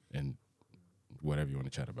and whatever you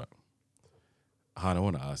want to chat about. Han, I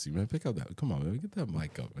want to ask you, man, pick up that. Come on, man, get that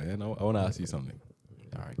mic up, man. I want to ask you something.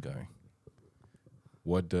 All right, go.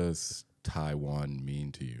 What does Taiwan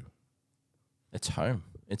mean to you? It's home.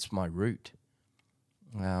 It's my root.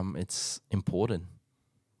 It's important.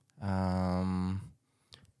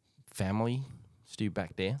 Family still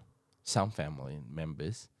back there. Some family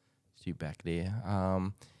members still back there.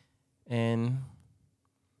 And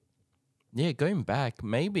yeah, going back,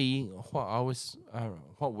 maybe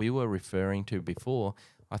what we were referring to before.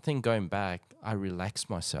 I think going back, I relax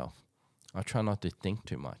myself. I try not to think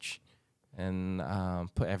too much, and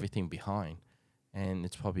put everything behind. And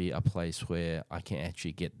it's probably a place where I can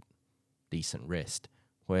actually get decent rest.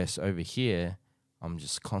 Whereas over here, I'm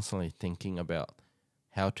just constantly thinking about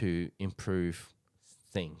how to improve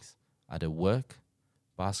things, either work,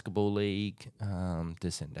 basketball league,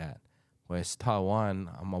 this and that. Whereas Taiwan,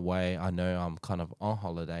 I'm away, I know I'm kind of on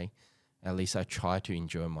holiday. At least I try to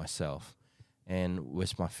enjoy myself. And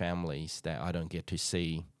with my families that I don't get to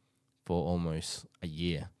see for almost a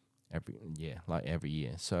year, every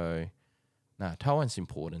year. So, Taiwan's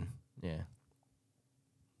important, yeah.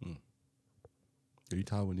 Are you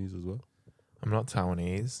Taiwanese as well? I'm not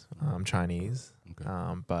Taiwanese. I'm Chinese. Okay.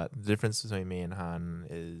 But the difference between me and Han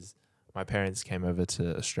is my parents came over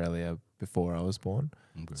to Australia before I was born.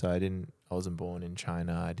 Okay. So I wasn't born in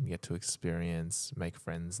China. I didn't get to make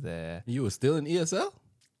friends there. You were still in ESL?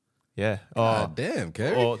 Yeah. God damn,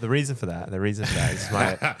 Kerry. Well, the reason for that is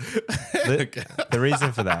my the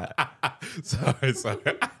reason for that.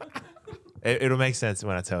 Sorry. It'll make sense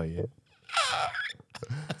when I tell you.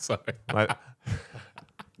 Sorry. My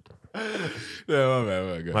No, my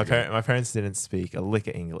bad. Go ahead. my parents didn't speak a lick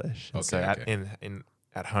of English, and so Okay,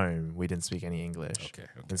 at home we didn't speak any English. Okay.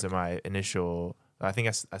 And so my initial, I think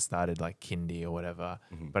I started like kindy or whatever,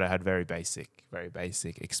 but I had very basic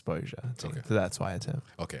exposure to it. So that's why I turned.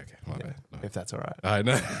 Okay. My bad. No. If that's all right. I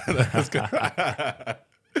know. That's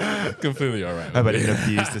good. Completely all right. How about it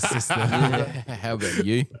abuse the system? How about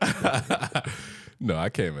you? No, I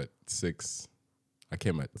came at 6. I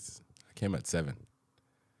came at 7.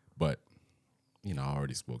 But I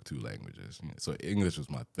already spoke 2 languages. So English was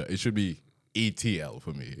my third. It should be ETL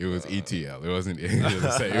for me. It was ETL. It wasn't English. It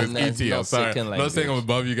was And that's ETL. not Sorry, second not saying I'm language.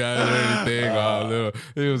 above you guys or anything.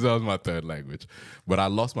 That was my third language. But I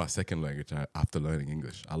lost my second language after learning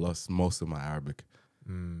English. I lost most of my Arabic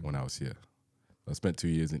when I was here. I spent 2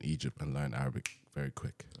 years in Egypt and learned Arabic very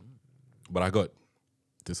quick. But I got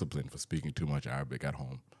disciplined for speaking too much Arabic at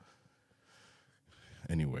home.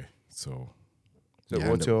 Anyway, so yeah,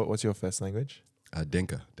 what's your first language?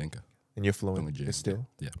 Dinka. And you're fluent Fluent, yeah. still?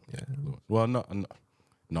 Yeah. Well, not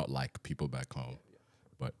like people back home,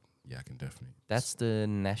 but yeah, I can definitely. That's the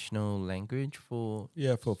national language for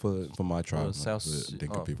Yeah, for my tribe, like, South the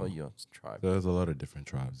Dinka for people. your tribe. There's a lot of different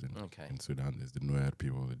tribes Okay. in Sudan. There's the Nuer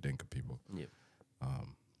people, the Dinka people, Yep.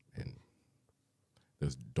 and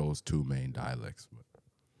there's those two main dialects. But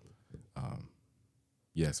I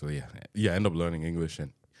end up learning English,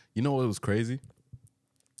 and you know what was crazy?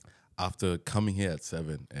 After coming here at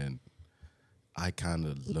 7, and I kind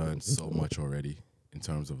of learned so much already in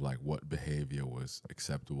terms of like what behavior was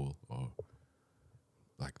acceptable or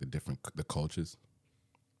like the cultures.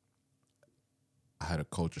 I had a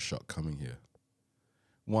culture shock coming here.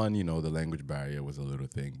 One, the language barrier was a little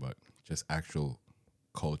thing, but just actual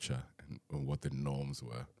culture and what the norms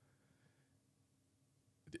were.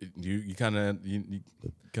 You kind of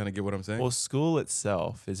get what I'm saying? Well, school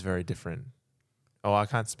itself is very different. Oh, I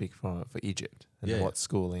can't speak for Egypt and what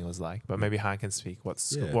schooling was like, but maybe I can speak what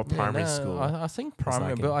primary school. I think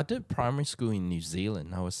primary, like but I did primary school in New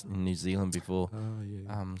Zealand. I was in New Zealand before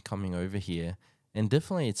coming over here, and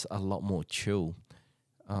definitely it's a lot more chill.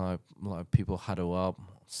 Like people huddle up,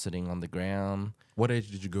 sitting on the ground. What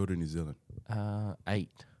age did you go to New Zealand? 8.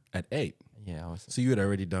 At 8. Yeah, I was. So you had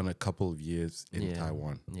already done a couple of years in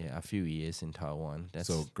Taiwan. Yeah, a few years in Taiwan.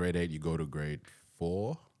 So grade 8, you go to grade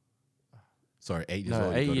 4. Sorry, 8 years no,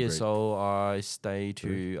 old. 8 years old. I stayed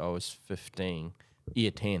to I was 15.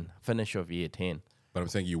 Year 10, finish of year 10. But I'm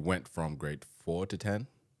saying you went from grade 4 to 10.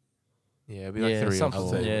 Yeah, it'd be like 3 or 4.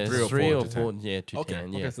 say Yeah, 3 or 4 to 4. 10. Yeah, to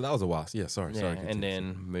 10. Yeah. Okay, so that was a while. Yeah, sorry. Yeah, continue. and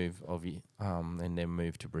then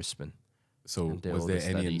move to Brisbane. So and did was all there the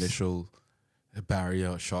any studies. initial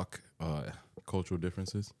barrier, shock, cultural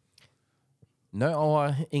differences?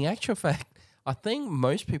 No, in actual fact, I think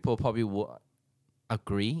most people probably will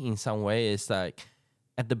agree in some way. Is like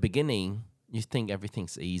at the beginning, you think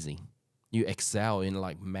everything's easy. You excel in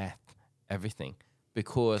like math, everything.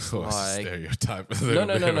 Because like stereotype.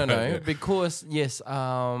 No. Because yes,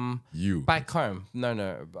 you back home.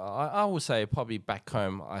 No. I would say probably back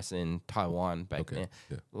home, as in Taiwan back then.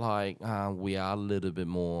 Yeah. Like we are a little bit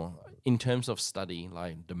more in terms of study,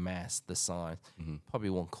 like the maths, the science. Probably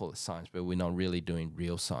won't call it science, but we're not really doing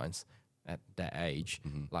real science at that age,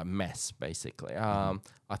 like maths basically. I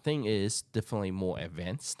think it is definitely more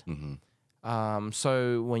advanced.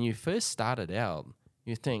 So when you first started out,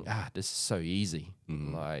 you think, this is so easy.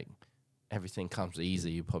 Like everything comes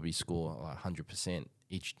easy. You probably score like 100%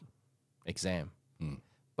 each exam.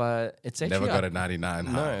 But it's actually never got a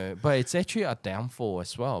 99. No, but it's actually a downfall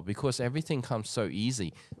as well because everything comes so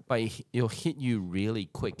easy, but it'll hit you really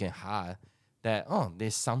quick and hard that,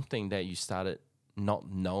 there's something that you started not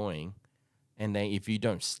knowing. And then if you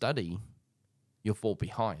don't study, you'll fall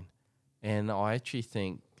behind. And I actually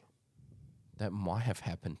think that might have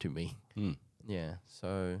happened to me. Yeah,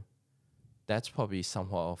 so that's probably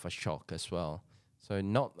somewhat of a shock as well.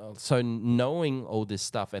 So knowing all this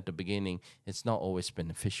stuff at the beginning, it's not always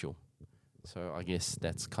beneficial. So I guess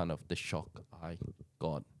that's kind of the shock I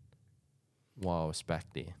got while I was back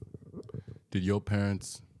there. Did your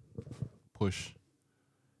parents push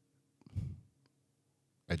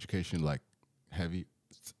education like heavy,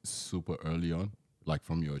 super early on, like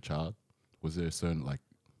from your child? Was there a certain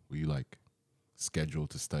were you like scheduled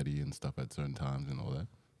to study and stuff at certain times and all that?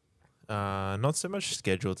 Not so much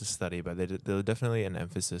scheduled to study, but there was definitely an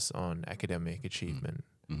emphasis on academic achievement.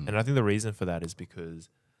 And I think the reason for that is because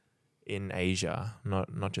in Asia,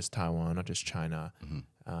 not just Taiwan, not just China,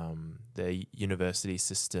 the university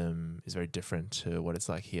system is very different to what it's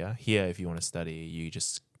like here. Here, if you want to study, you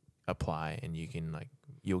just apply and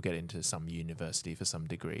you'll get into some university for some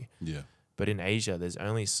degree. Yeah. But in Asia, there's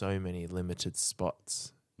only so many limited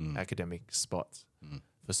spots, academic spots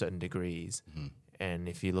for certain degrees. And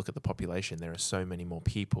if you look at the population, there are so many more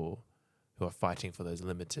people who are fighting for those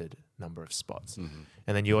limited number of spots. And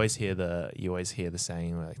then you always hear the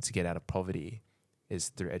saying, like, to get out of poverty is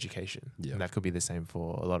through education. Yeah. And that could be the same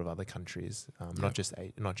for a lot of other countries, not just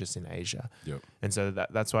in Asia. Yep. And so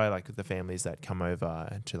that's why, like, the families that come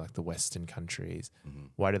over to like the Western countries,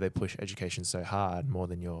 why do they push education so hard more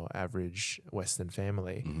than your average Western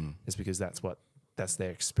family? Is because that's what that's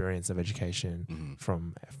their experience of education Mhm.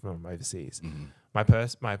 from overseas. Mhm.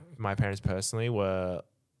 My parents personally were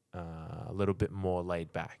a little bit more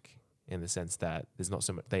laid back in the sense that there's not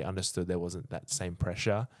so much. They understood there wasn't that same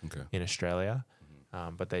pressure Okay. in Australia,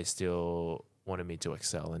 but they still wanted me to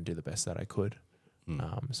excel and do the best that I could.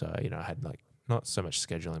 Mm. So I had like not so much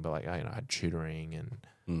scheduling, but like I had tutoring and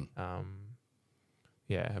Mm.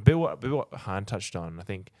 a bit what Han touched on. I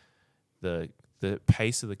think the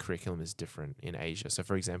pace of the curriculum is different in Asia. So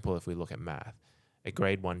for example, if we look at math, a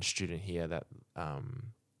grade 1 student here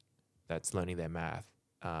that's learning their math,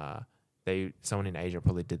 someone in Asia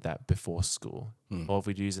probably did that before school. Or if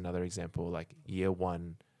we use another example, like year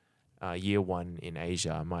one in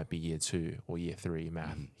Asia might be year 2 or year 3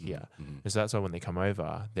 math here. And so that's why when they come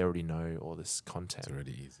over, they already know all this content. It's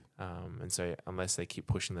already easy. And so unless they keep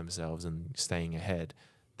pushing themselves and staying ahead,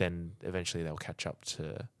 then eventually they'll catch up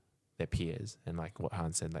to their peers. And like what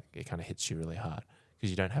Han said, like it kind of hits you really hard because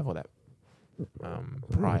you don't have all that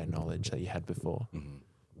prior knowledge that you had before. I'm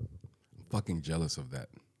fucking jealous of that.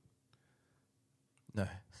 No.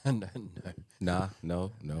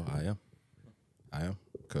 No, I am.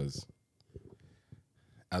 Because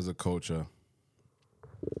as a culture,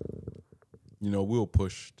 we were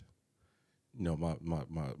pushed. My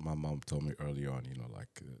mom told me early on,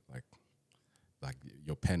 like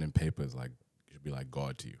your pen and paper is like should be like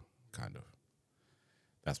God to you, kind of.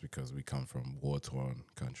 That's because we come from war-torn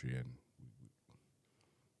country and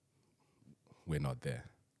we're not there.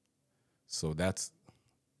 So that's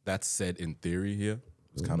said in theory here.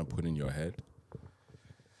 It's kind of put in your head.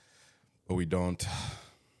 But we don't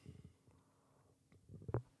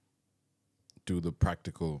do the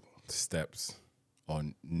practical steps or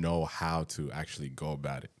know how to actually go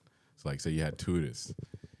about it. So like, say you had tutors,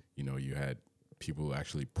 you had people who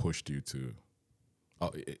actually pushed you to,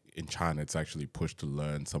 in China, it's actually pushed to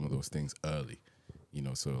learn some of those things early,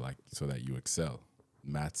 so that you excel.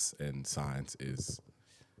 Maths and science it's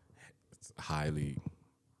highly,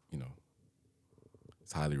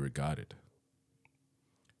 it's highly regarded.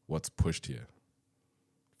 What's pushed here?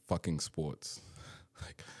 Fucking sports.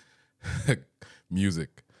 Like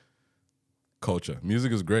music. Culture.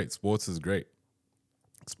 Music is great. Sports is great.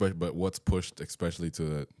 But what's pushed, especially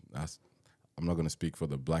to I'm not going to speak for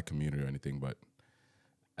the black community or anything, but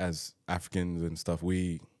as Africans and stuff,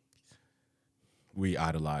 we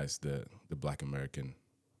idolize the black American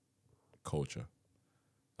culture.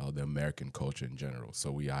 The American culture in general. So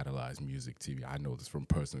we idolize music, TV. I know this from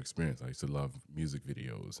personal experience. I used to love music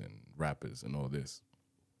videos and rappers and all this.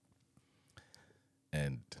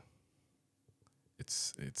 And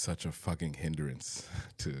it's such a fucking hindrance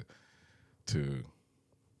to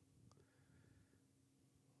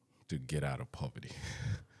get out of poverty.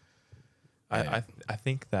 I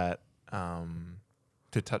think that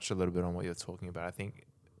to touch a little bit on what you're talking about, I think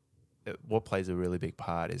what plays a really big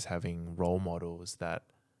part is having role models that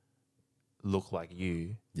look like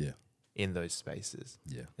you in those spaces.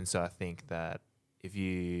 Yeah. And so I think that if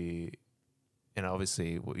you, and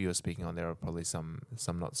obviously what you're speaking on, there are probably some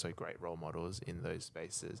not so great role models in those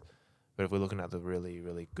spaces. But if we're looking at the really,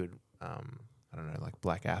 really good, like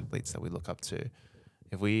black athletes that we look up to,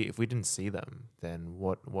 if we didn't see them, then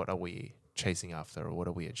what are we chasing after, or what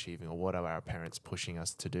are we achieving, or what are our parents pushing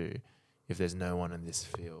us to do if there's no one in this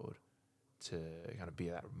field to kind of be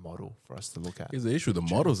that model for us to look at? Here's the issue. The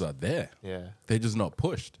models are there. Yeah. They're just not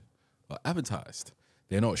pushed or advertised.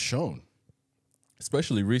 They're not shown.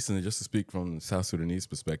 Especially recently, just to speak from the South Sudanese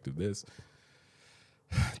perspective,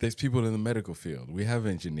 there's people in the medical field. We have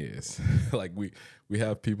engineers. Like we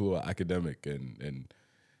have people who are academic and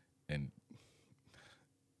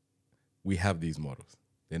we have these models.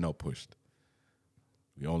 They're not pushed.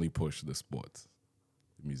 We only push the sports,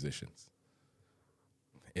 the musicians.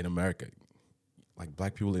 In America, like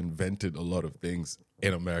black people invented a lot of things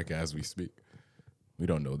in America as we speak. We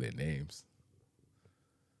don't know their names.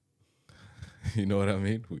 You know what I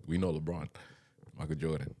mean? We know LeBron, Michael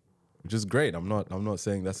Jordan, which is great. I'm not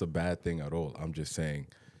saying that's a bad thing at all. I'm just saying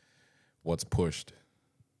what's pushed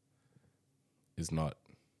is not.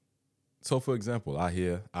 So for example, I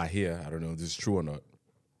hear, I don't know if this is true or not,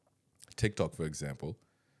 TikTok, for example,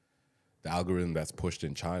 the algorithm that's pushed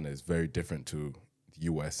in China is very different to the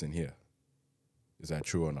US and here. Is that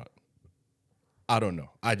true or not? I don't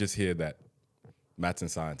know. I just hear that maths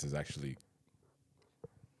and science is actually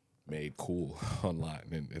made cool online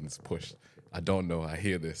and it's pushed. I don't know. I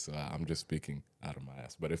hear this. So I'm just speaking out of my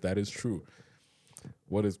ass. But if that is true,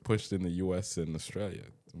 what is pushed in the US and Australia?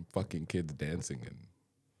 Some fucking kids dancing and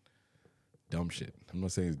dumb shit. I'm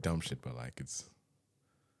not saying it's dumb shit, but like it's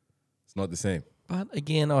not the same. But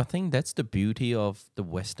again, I think that's the beauty of the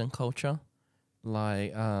Western culture.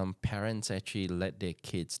 like parents actually let their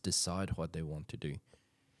kids decide what they want to do.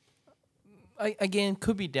 Again,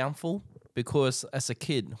 could be downfall because as a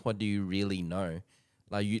kid, what do you really know?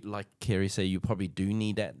 Like Kerry said, you probably do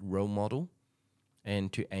need that role model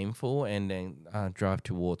and to aim for, and then drive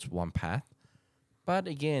towards one path. But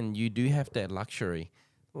again, you do have that luxury.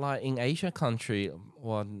 Like in Asia country,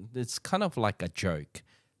 well, it's kind of like a joke.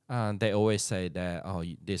 They always say that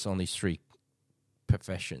there's only 3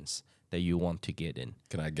 professions that you want to get in.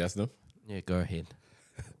 Can I guess them? Yeah, go ahead.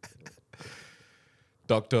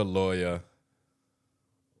 Doctor, lawyer.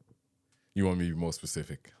 You want me to be more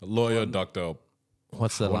specific? Lawyer, doctor.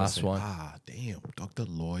 What's the I wanna last say, one? Damn. Doctor,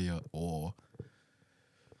 lawyer, or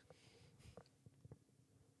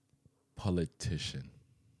politician.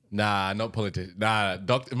 Nah, not politician. Nah,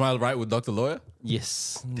 am I right with doctor, lawyer?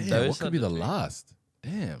 Yes. Damn, those what are could be the three. last?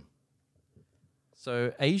 Damn.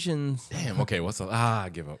 So Asians, Damn. Okay, what's the? I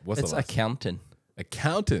give up. What's it's the last? accountant.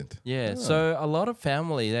 Accountant. Yeah. So a lot of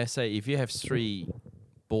family, they say if you have 3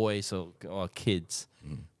 boys or kids,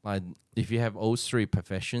 like if you have all 3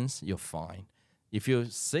 professions, you're fine. If you're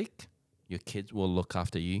sick, your kids will look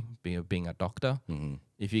after you, being a doctor.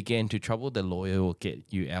 If you get into trouble, the lawyer will get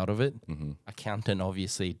you out of it. Accountant,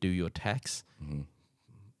 obviously, do your tax,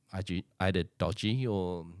 either dodgy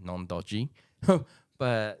or non-dodgy.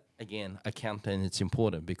 But again, accountant, it's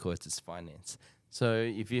important because it's finance. So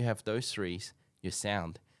if you have those 3, you're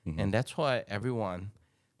sound. And that's why everyone,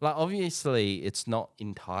 like obviously, it's not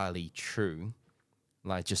entirely true,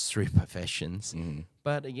 like just 3 professions.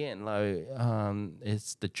 But again, like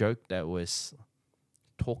it's the joke that was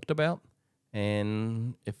talked about,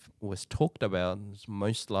 and if it was talked about, it's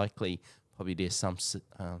most likely probably there's some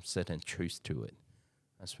certain truth to it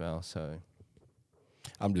as well. So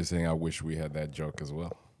I'm just saying, I wish we had that joke as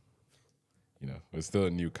well. You know, it's still a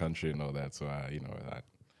new country and all that, so I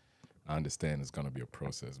understand it's gonna be a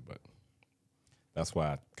process, but that's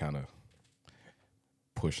why I kind of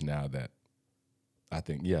push now that I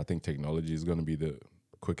think technology is going to be the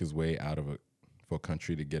quickest way out of for a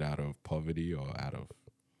country to get out of poverty or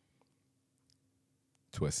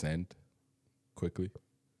to ascend quickly,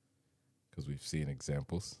 because we've seen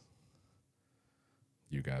examples.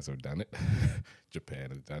 You guys have done it.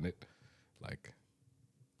 Japan has done it. Like,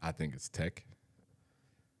 I think it's tech.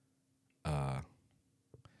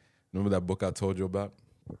 Remember that book I told you about,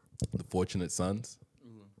 The Fortunate Sons?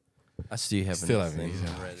 I still haven't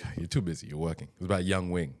read it. You're too busy. You're working. It was about Young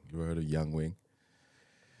Wing. You ever heard of Young Wing?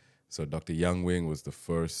 So Dr. Young Wing was the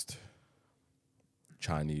first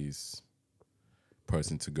Chinese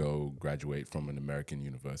person to go graduate from an American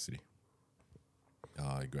university.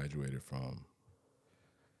 He graduated from,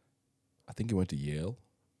 I think he went to Yale.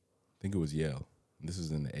 I think it was Yale. And this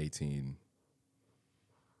was in the 1850s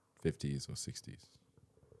or 60s.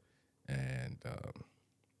 And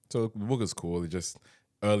so the book is cool. It just,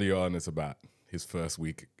 earlier on, it's about his first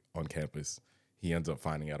week on campus. He ends up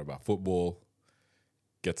finding out about football,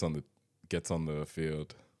 gets on the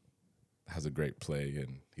field, has a great play,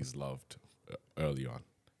 and he's loved early on.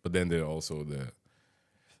 But then there are also the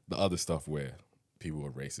other stuff where people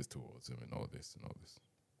were racist towards him and all this.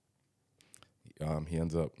 He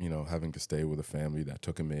ends up, having to stay with a family that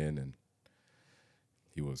took him in, and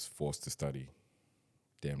he was forced to study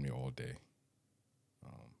damn near all day.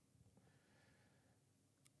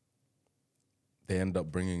 They ended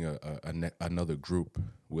up bringing another group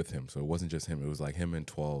with him. So it wasn't just him. It was like him and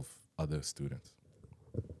 12 other students.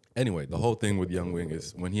 Anyway, the whole thing with Young Wing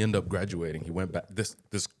is when he ended up graduating, he went back, this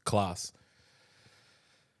class,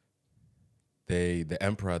 the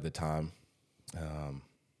emperor at the time, I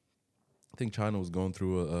think China was going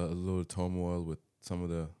through a little turmoil with some of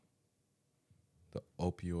the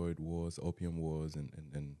opium wars, and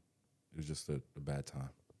it was just a bad time.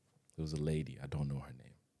 There was a lady, I don't know her name.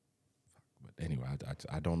 But anyway,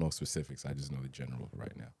 I don't know specifics. I just know the general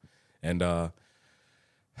right now. And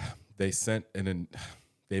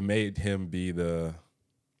they made him be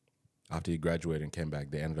after he graduated and came back,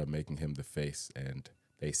 they ended up making him the face, and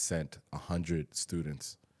they sent 100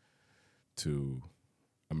 students to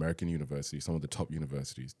American universities, some of the top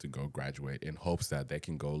universities, to go graduate in hopes that they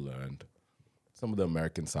can go learn some of the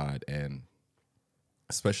American side and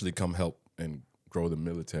especially come help and grow the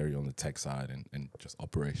military on the tech side and just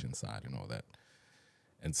operation side and all that.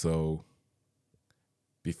 And so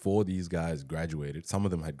before these guys graduated, some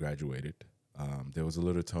of them had graduated, there was a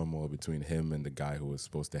little turmoil between him and the guy who was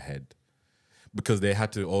supposed to head, because they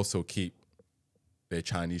had to also keep their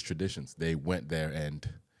Chinese traditions. They went there and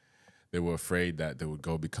they were afraid that they would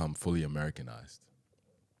go become fully Americanized.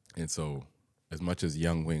 And so as much as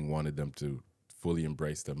Young Wing wanted them to fully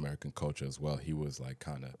embrace the American culture as well, he was like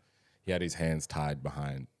he had his hands tied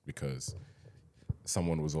behind because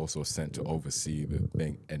someone was also sent to oversee the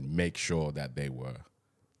thing and make sure that they were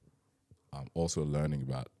also learning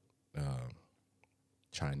about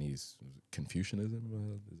Chinese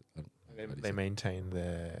Confucianism. They maintain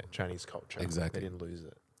their Chinese culture. Exactly. They didn't lose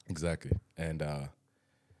it. Exactly. And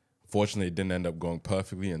fortunately, it didn't end up going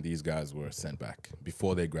perfectly, and these guys were sent back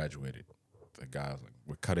before they graduated. The guy was like,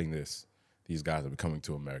 we're cutting this. These guys are coming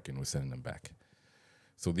to America, and we're sending them back.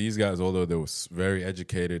 So these guys, although they were very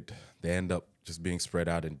educated, they end up just being spread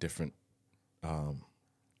out in different,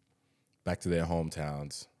 back to their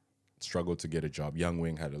hometowns, struggled to get a job. Young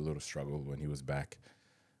Wing had a little struggle when he was back.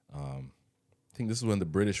 I think this is when the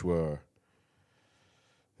British were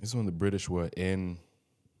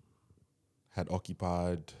had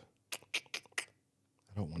occupied,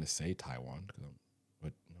 I don't want to say Taiwan, but no,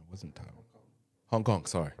 it wasn't Taiwan. Hong Kong,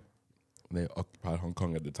 sorry. They occupied Hong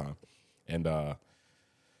Kong at the time. And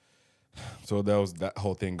so there was that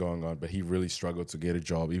whole thing going on, but he really struggled to get a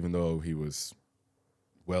job, even though he was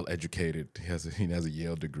well educated. He has a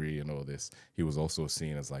Yale degree and all this. He was also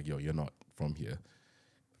seen as like, yo, you're not from here.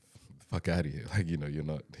 Fuck out of here. Like, you know, you're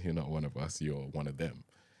not one of us, you're one of them.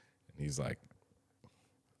 And he's like,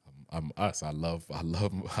 I'm us. I love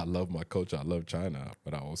my culture. I love China,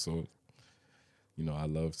 but I also, you know, I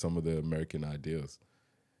love some of the American ideals.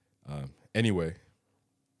 Anyway,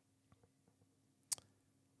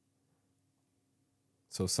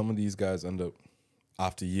 so some of these guys end up,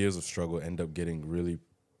 after years of struggle, end up getting really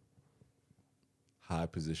high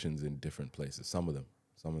positions in different places. Some of them,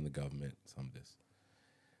 some in the government, some this.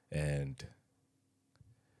 And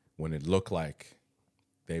when it looked like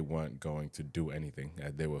they weren't going to do anything,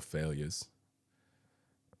 they were failures,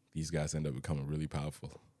 these guys end up becoming really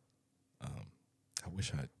powerful. I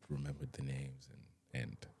wish I remembered the names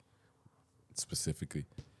and specifically.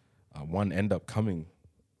 One end up coming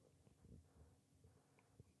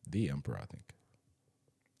the emperor, I think.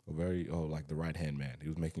 Like the right-hand man. He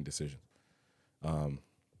was making decisions.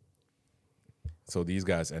 So these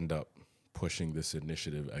guys end up pushing this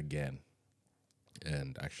initiative again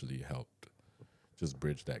and actually helped just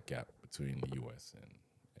bridge that gap between the U.S.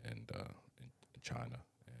 and China.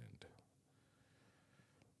 And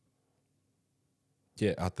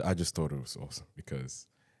yeah, I just thought it was awesome because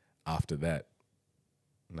after that,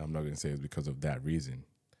 and I'm not going to say it's because of that reason,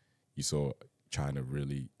 you saw China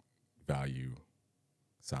really value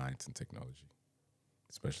science and technology,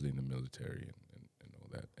 especially in the military and all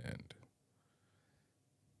that. And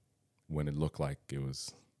when it looked like it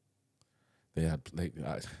was, they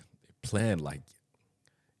planned like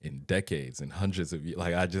in decades and hundreds of years.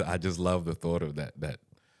 Like I just love the thought of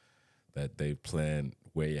that they plan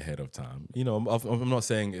way ahead of time. You know, I'm not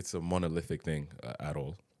saying it's a monolithic thing at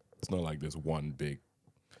all. It's not like there's one big.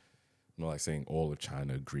 I'm not like saying all of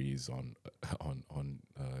China agrees on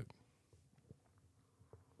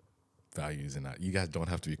values and that. You guys don't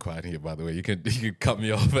have to be quiet here, by the way. You can cut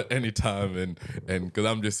me off at any time, and because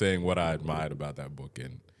I'm just saying what I admired about that book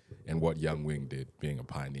and what Young Wing did, being a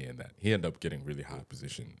pioneer in that. He ended up getting really high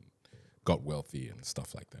position, got wealthy and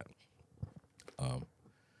stuff like that.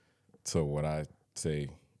 So what I say, I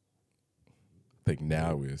think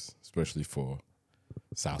now is, especially for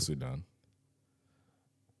South Sudan,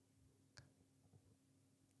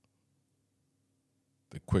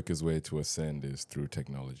 the quickest way to ascend is through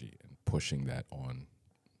technology and pushing that on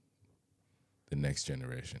the next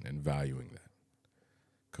generation and valuing that.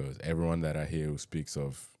 Because everyone that I hear who speaks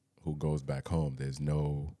of who goes back home, the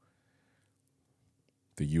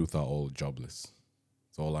youth are all jobless.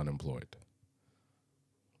 It's all unemployed.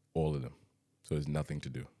 All of them. So there's nothing to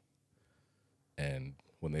do. And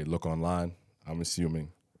when they look online, I'm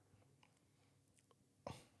assuming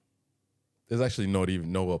there's actually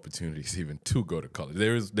no opportunities even to go to college.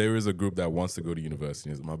 There is a group that wants to go to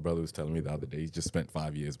university. My brother was telling me the other day, he just spent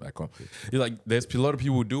 5 years back home. He's like, there's a lot of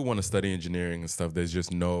people who do want to study engineering and stuff. There's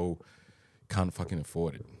just can't fucking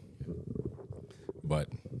afford it. But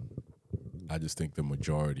I just think the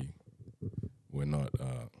majority, we're not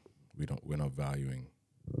valuing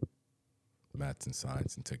maths and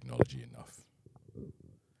science and technology enough,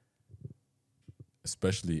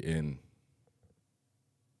 especially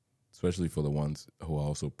for the ones who are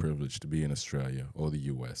also privileged to be in Australia or the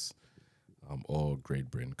US or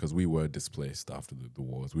Great Britain, because we were displaced after the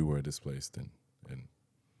wars. We were displaced, and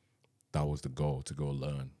that was the goal, to go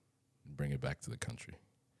learn and bring it back to the country.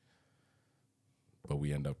 But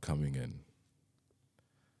we end up coming and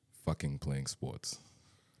fucking playing sports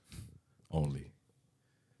only.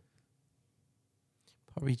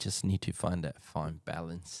 Probably just need to find that fine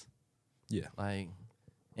balance. Yeah.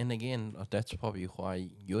 And again, that's probably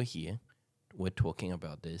why you're here. We're talking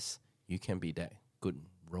about this. you can be that good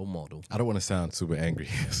role model. I don't want to sound super angry.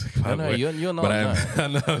 No, you're not. But no. I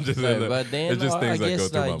know I'm just No, but then it's just I things that go guess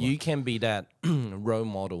through my like mind. you can be that role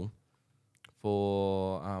model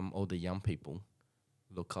for all the young people.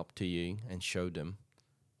 Look up to you and show them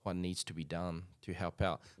what needs to be done to help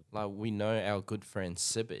out. Like we know our good friend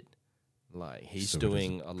Sibit, like he's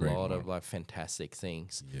Sibit is a great great lot of one. like fantastic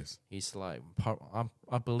things. Yes. He's like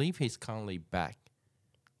I believe he's currently back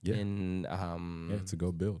Yeah. in Yeah, to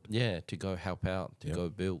go build. to go help out, to Yep. go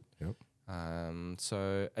build. Yep.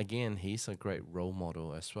 So again, he's a great role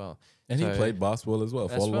model as well. And So he played basketball as well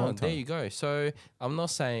for a long there time. you go. So I'm not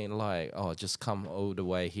saying like, oh, just come all the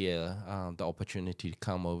way here, the opportunity to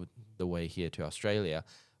come over the way here to Australia,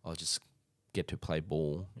 or just get to play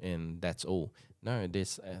ball and that's all. No,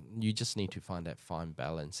 there's you just need to find that fine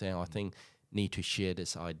balance, and I think need to share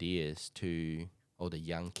these ideas to all the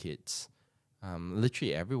young kids,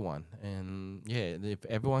 literally everyone. And yeah, if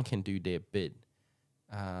everyone can do their bit,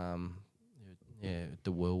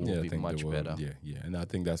 the world will I be think the much world- better. Yeah. And I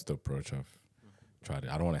think that's the approach I've tried.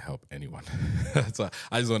 I don't want to help anyone. So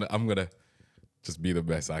I'm gonna just be the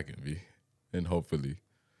best I can be, and hopefully,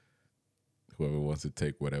 whoever wants to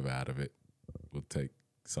take whatever out of it will take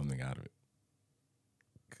something out of it.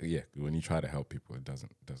 Yeah, when you try to help people, it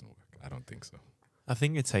doesn't work. I don't think so. I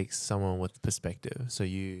think it takes someone with perspective. So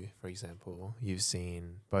you, for example, you've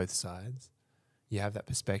seen both sides. You have that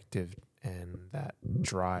perspective and that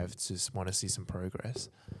drive to want to see some progress.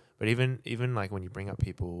 But even like when you bring up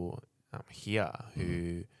people here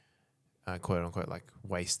who quote unquote like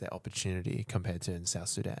waste their opportunity compared to in South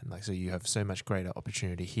Sudan, like so you have so much greater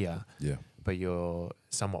opportunity here, Yeah. but you're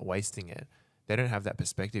somewhat wasting it. They don't have that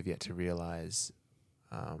perspective yet to realize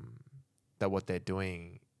that what they're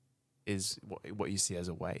doing is what you see as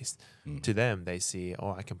a waste. To them, they see,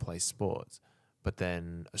 oh, I can play sports, but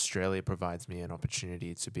then Australia provides me an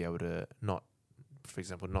opportunity to be able to not, for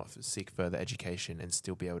example, not seek further education and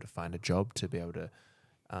still be able to find a job to be able to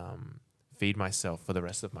feed myself for the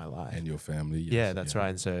rest of my life. And your family. Yes. Yeah, that's right.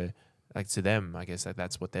 And so, like to them, I guess like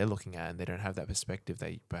that's what they're looking at, and they don't have that perspective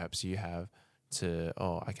that perhaps you have to.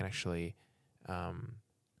 Oh, I can actually,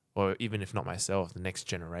 or even if not myself, the next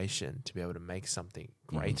generation to be able to make something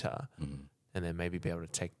greater, and then maybe be able to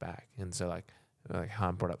take back. And so, like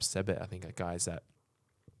Han brought up Sebet, I think like guys that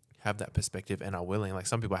have that perspective and are willing. Like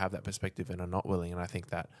some people have that perspective and are not willing, and I think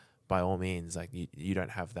that by all means, like you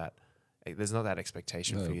don't have that. There's not that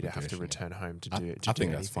expectation for you to have to return home to do it. I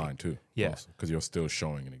think that's fine too. Yeah. Because you're still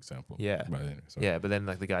showing an example. Yeah. Right, anyway, so. Yeah, but then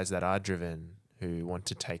like the guys that are driven who want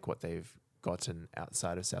to take what they've gotten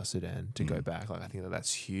outside of South Sudan to go back, like I think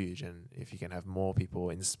that's huge. And if you can have more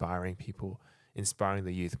people, inspiring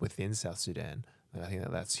the youth within South Sudan, like I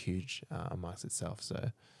think that's huge amongst itself.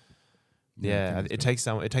 So yeah, it takes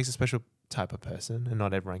a special type of person, and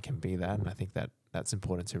not everyone can be that. And I think that's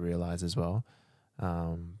important to realize as well.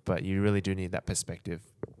 But you really do need that perspective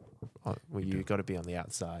where you got to be on the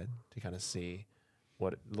outside to kind of see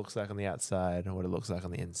what it looks like on the outside and what it looks like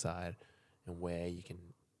on the inside, and where it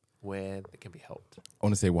can be helped. I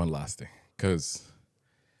want to say one last thing, because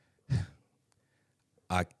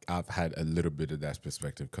I've had a little bit of that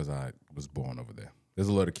perspective because I was born over there. There's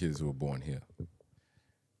a lot of kids who were born here,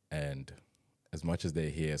 and as much as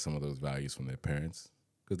they hear some of those values from their parents,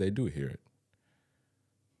 because they do hear it,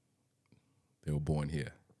 they were born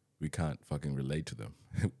here. We can't fucking relate to them.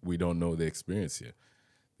 We don't know the experience here.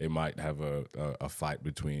 They might have a fight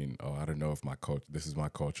between, oh, I don't know if this is my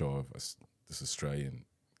culture, or if this Australian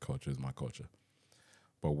culture is my culture.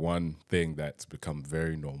 But one thing that's become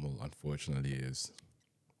very normal, unfortunately, is,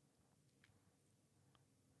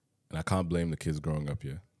 and I can't blame the kids growing up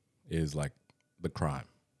here, is like the crime.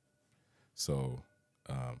 So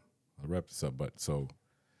I'll wrap this up, but so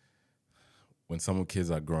when some kids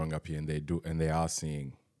are growing up here and they are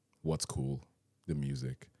seeing what's cool, the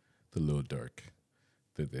music, the Lil Durk,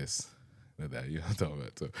 the this, the that, you know what I'm talking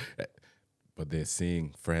about. So, but they're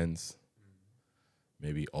seeing friends,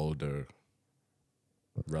 maybe older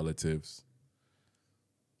relatives,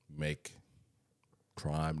 make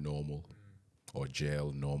crime normal or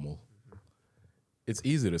jail normal. It's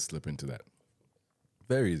easy to slip into that.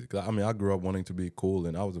 Very easy. I mean, I grew up wanting to be cool,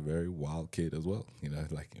 and I was a very wild kid as well. You know,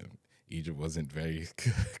 like Egypt wasn't very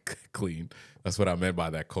clean. That's what I meant by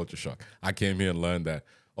that culture shock. I came here and learned that,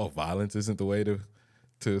 oh, violence isn't the way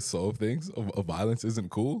to solve things. Oh, violence isn't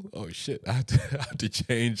cool. Oh shit, I have to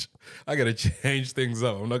change. I gotta change things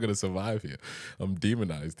up. I'm not gonna survive here. I'm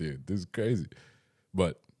demonized here. This is crazy.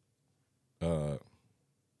 But so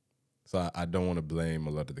I don't want to blame a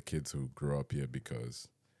lot of the kids who grew up here, because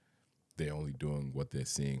they're only doing what they're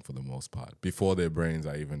seeing for the most part before their brains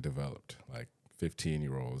are even developed, like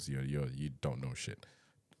 15-year-olds, you don't know shit.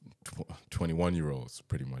 21-year-olds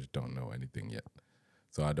pretty much don't know anything yet.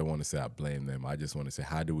 So I don't want to say I blame them. I just want to say,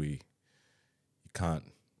 how do we?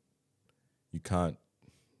 You can't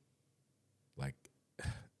like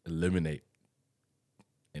eliminate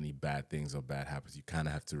any bad things or bad habits. You kind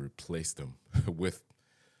of have to replace them with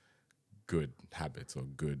good habits or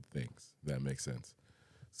good things. That makes sense.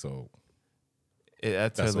 So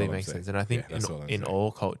that that's totally all I'm makes saying. sense. And I think Yeah, that's all I'm in saying.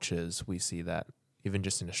 all cultures, we see that, even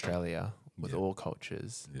just in Australia, with Yeah. all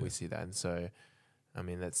cultures, Yeah. we see that. And so, I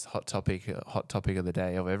mean, that's hot topic of the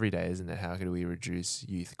day, of every day, isn't it? How can we reduce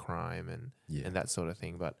youth crime and that sort of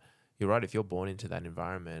thing? But you're right. If you're born into that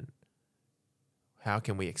environment, how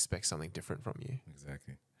can we expect something different from you?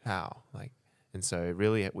 Exactly. How? And so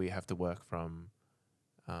really we have to work from,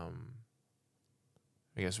 I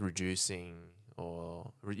guess, reducing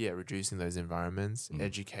those environments,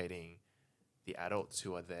 educating the adults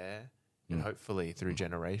who are there, and hopefully through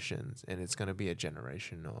generations. And it's going to be a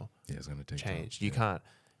generational It's going to take change. time. You can't.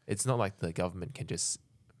 It's not like the government can just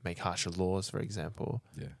make harsher laws, for example.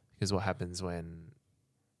 Yeah. Because what happens when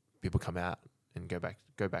people come out and go back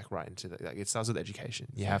right into the, it starts with education.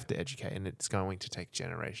 You have to educate, and it's going to take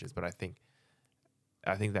generations. But I think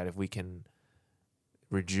that if we can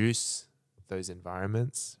reduce those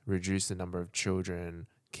environments, reduce the number of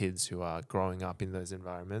kids who are growing up in those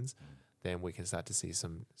environments, then we can start to see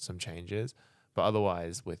some changes. But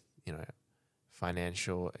otherwise, with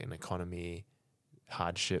financial and economy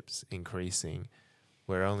hardships increasing,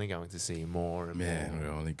 we're only going to see more and more.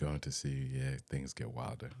 We're only going to see things get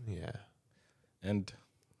wilder. Yeah. And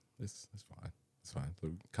it's fine. It's fine. So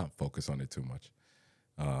we can't focus on it too much.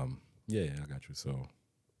 I got you. So,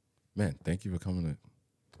 man, thank you for coming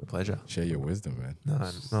to Pleasure. share your wisdom, man. No,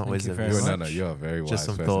 not wisdom. very Just- much. No, you're a very Just wise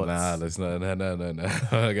some person. thoughts. Nah, let's not. No.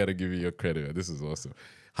 I gotta give you your credit, man. This is awesome.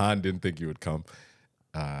 Han didn't think you would come,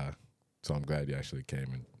 so I'm glad you actually came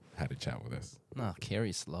and had a chat with us. No,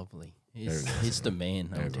 Kerry's lovely. Very He's the man,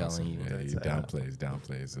 I'm Very telling awesome. you. Yeah, he say that.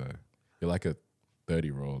 downplays. You're like a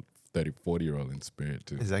 40-year-old in spirit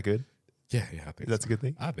too. Is that good? Yeah, I think That's so. a good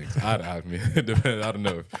thing? I think so. I mean, it depends. I don't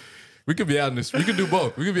know. We could be out in the street. We could do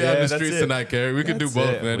both. We could be out in Yeah, the that's streets it. tonight, Kerry. We could do That's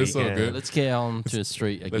both, it. man. We It's all can. good. Let's get on to the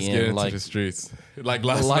street again. Let's get into like the streets. Like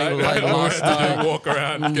last like night. last night. Walk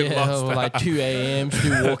around and get lost. like 2 a.m.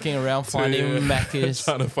 still walking around finding Macca's.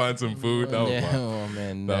 Trying to find some food. That was fun. Oh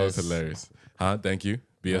man, That was that's- hilarious. Huh? Thank you.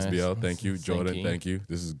 BSBL, Nice. thank you. Thank Jordan, you. thank you.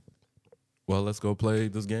 This is let's go play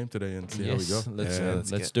this game today and see how we Yes, go. let's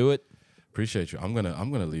And let's do it. appreciate you. I'm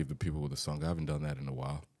gonna leave the people with a song. I haven't done that in a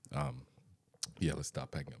while. Let's stop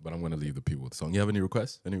packing up. But I'm gonna leave the people with a song. You have any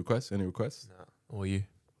requests? Any requests? Any requests? No. Or you?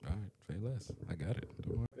 All right, say less. I got it.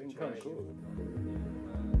 Don't worry.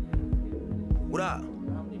 What up?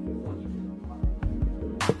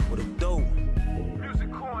 What it do?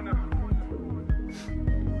 Music Corner.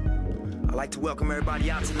 I'd like to welcome everybody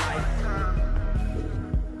out tonight.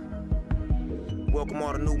 Welcome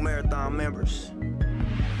all the new marathon members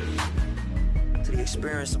to the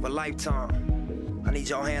experience of a lifetime. I need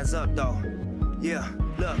y'all hands up though. Yeah,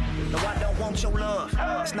 look, no, I don't want your love.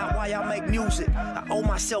 That's not why I make music. I owe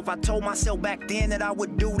myself, I told myself back then that I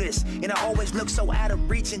would do this. And I always looked so out of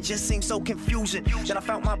reach and just seemed so confusing. Then I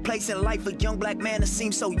found my place in life, a young black man that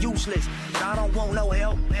seems so useless. But I don't want no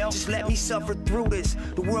help, just let me suffer through this.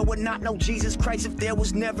 The world would not know Jesus Christ if there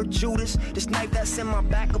was never Judas. This knife that's in my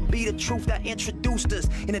back will be the truth that introduced us.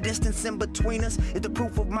 And the distance in between us is the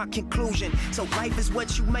proof of my conclusion. So life is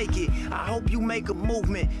what you make it. I hope you make a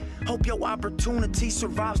movement. Hope your opportunity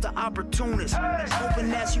survives the opportunist.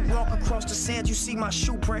 Hoping as you walk across the sand, you see my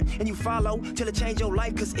shoe print and you follow till it change your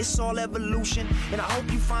life, cause it's all evolution. And I hope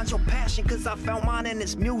you find your passion, cause I found mine in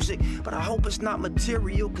this music. But I hope it's not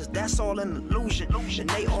material, cause that's all an illusion. And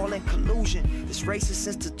they all in collusion. This racist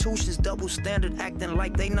institutions, double standard, acting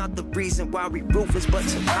like they not the reason why we ruthless. But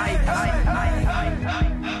tonight,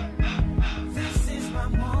 This is my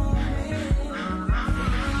moment.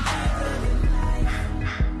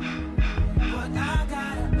 But I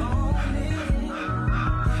gotta own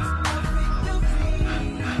it.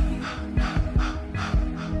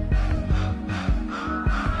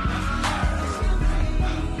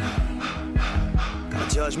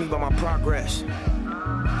 gotta judge me by my progress.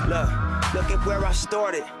 Look at where I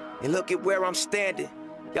started and look at where I'm standing.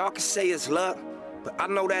 Y'all can say it's luck, but I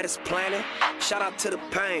know that it's planning. Shout out to the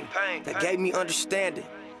pain that gave me understanding.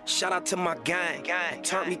 Shout out to my gang,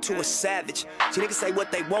 turned me to a savage. See, niggas say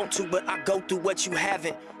what they want to, but I go through what you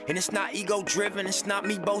haven't. And it's not ego driven, it's not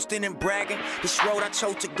me boasting and bragging. This road I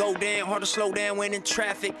chose to go down, hard to slow down when in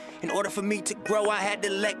traffic. In order for me to grow, I had to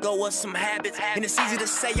let go of some habits. And it's easy to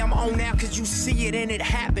say I'm on now cause you see it and it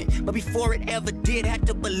happened. But before it ever did, had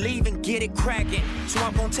to believe and get it cracking. So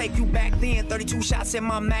I'm gonna take you back then, 32 shots in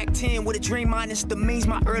my Mac 10 with a dream minus the means.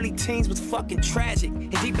 My early teens was fucking tragic.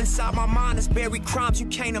 And deep inside my mind is buried crimes you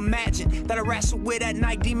can't imagine. That I wrestle with at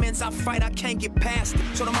night, demons I fight, I can't get past it.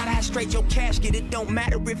 So no matter how straight your casket, it don't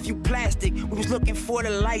matter if you plastic. We was looking for the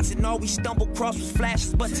lights and all we stumbled across was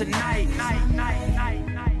flashes. But tonight,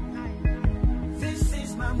 This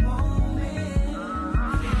is my moment.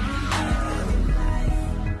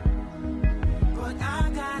 But I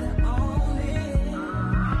gotta own it.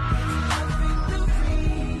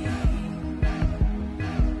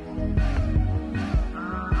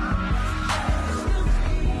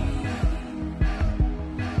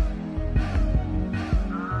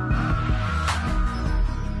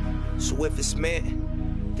 so if it's meant,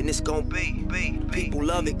 then it's gonna be. People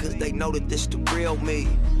love it cause they know that this the real me.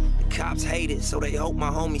 The cops hate it, so they hope my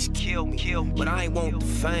homies kill me. But I ain't want the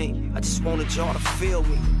fame, I just wanted y'all to feel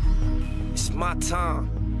me. It's my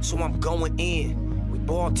time, so I'm going in. We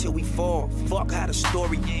ball till we fall, fuck how the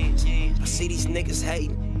story ends. I see these niggas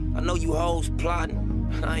hating, I know you hoes plotting.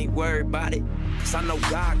 I ain't worried about it, cause I know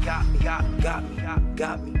God got me,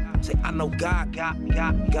 got me. Say, I know God got me,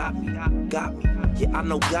 got me. Yeah, I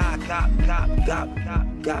know God got me.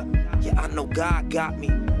 Yeah, I know God got me.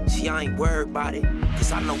 See, I ain't worried about it,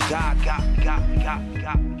 cause I know God got me.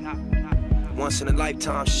 Once in a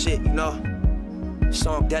lifetime shit, you know?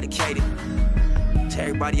 Song dedicated to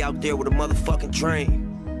everybody out there with a motherfucking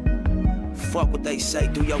dream. Fuck what they say,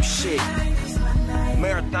 do your shit.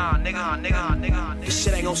 Marathon, nigga. This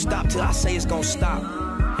shit ain't gonna stop till I say it's gonna stop.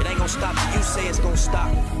 It ain't gonna stop till you say it's gonna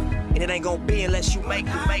stop. And it ain't gonna be unless you make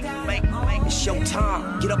it. It's your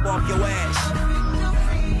time, get up off your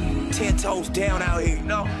ass. 10 toes down out here.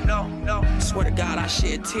 No. Swear to God, I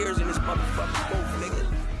shed tears in this motherfucking booth, nigga.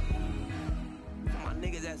 For my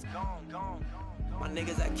niggas that's gone. My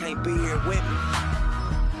niggas that can't be here with me.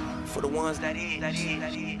 For the ones that is.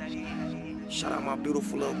 Shout out my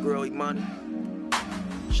beautiful little girl, Imani.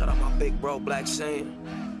 Shout out my big bro, Black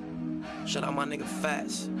Sam. Shout out my nigga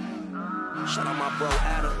Fats. Shout out my bro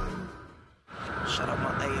Atem. Shout out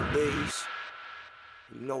my A and B's.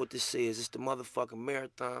 You know what this is? It's the motherfucking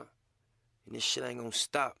marathon. And this shit ain't gonna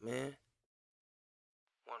stop, man. 100.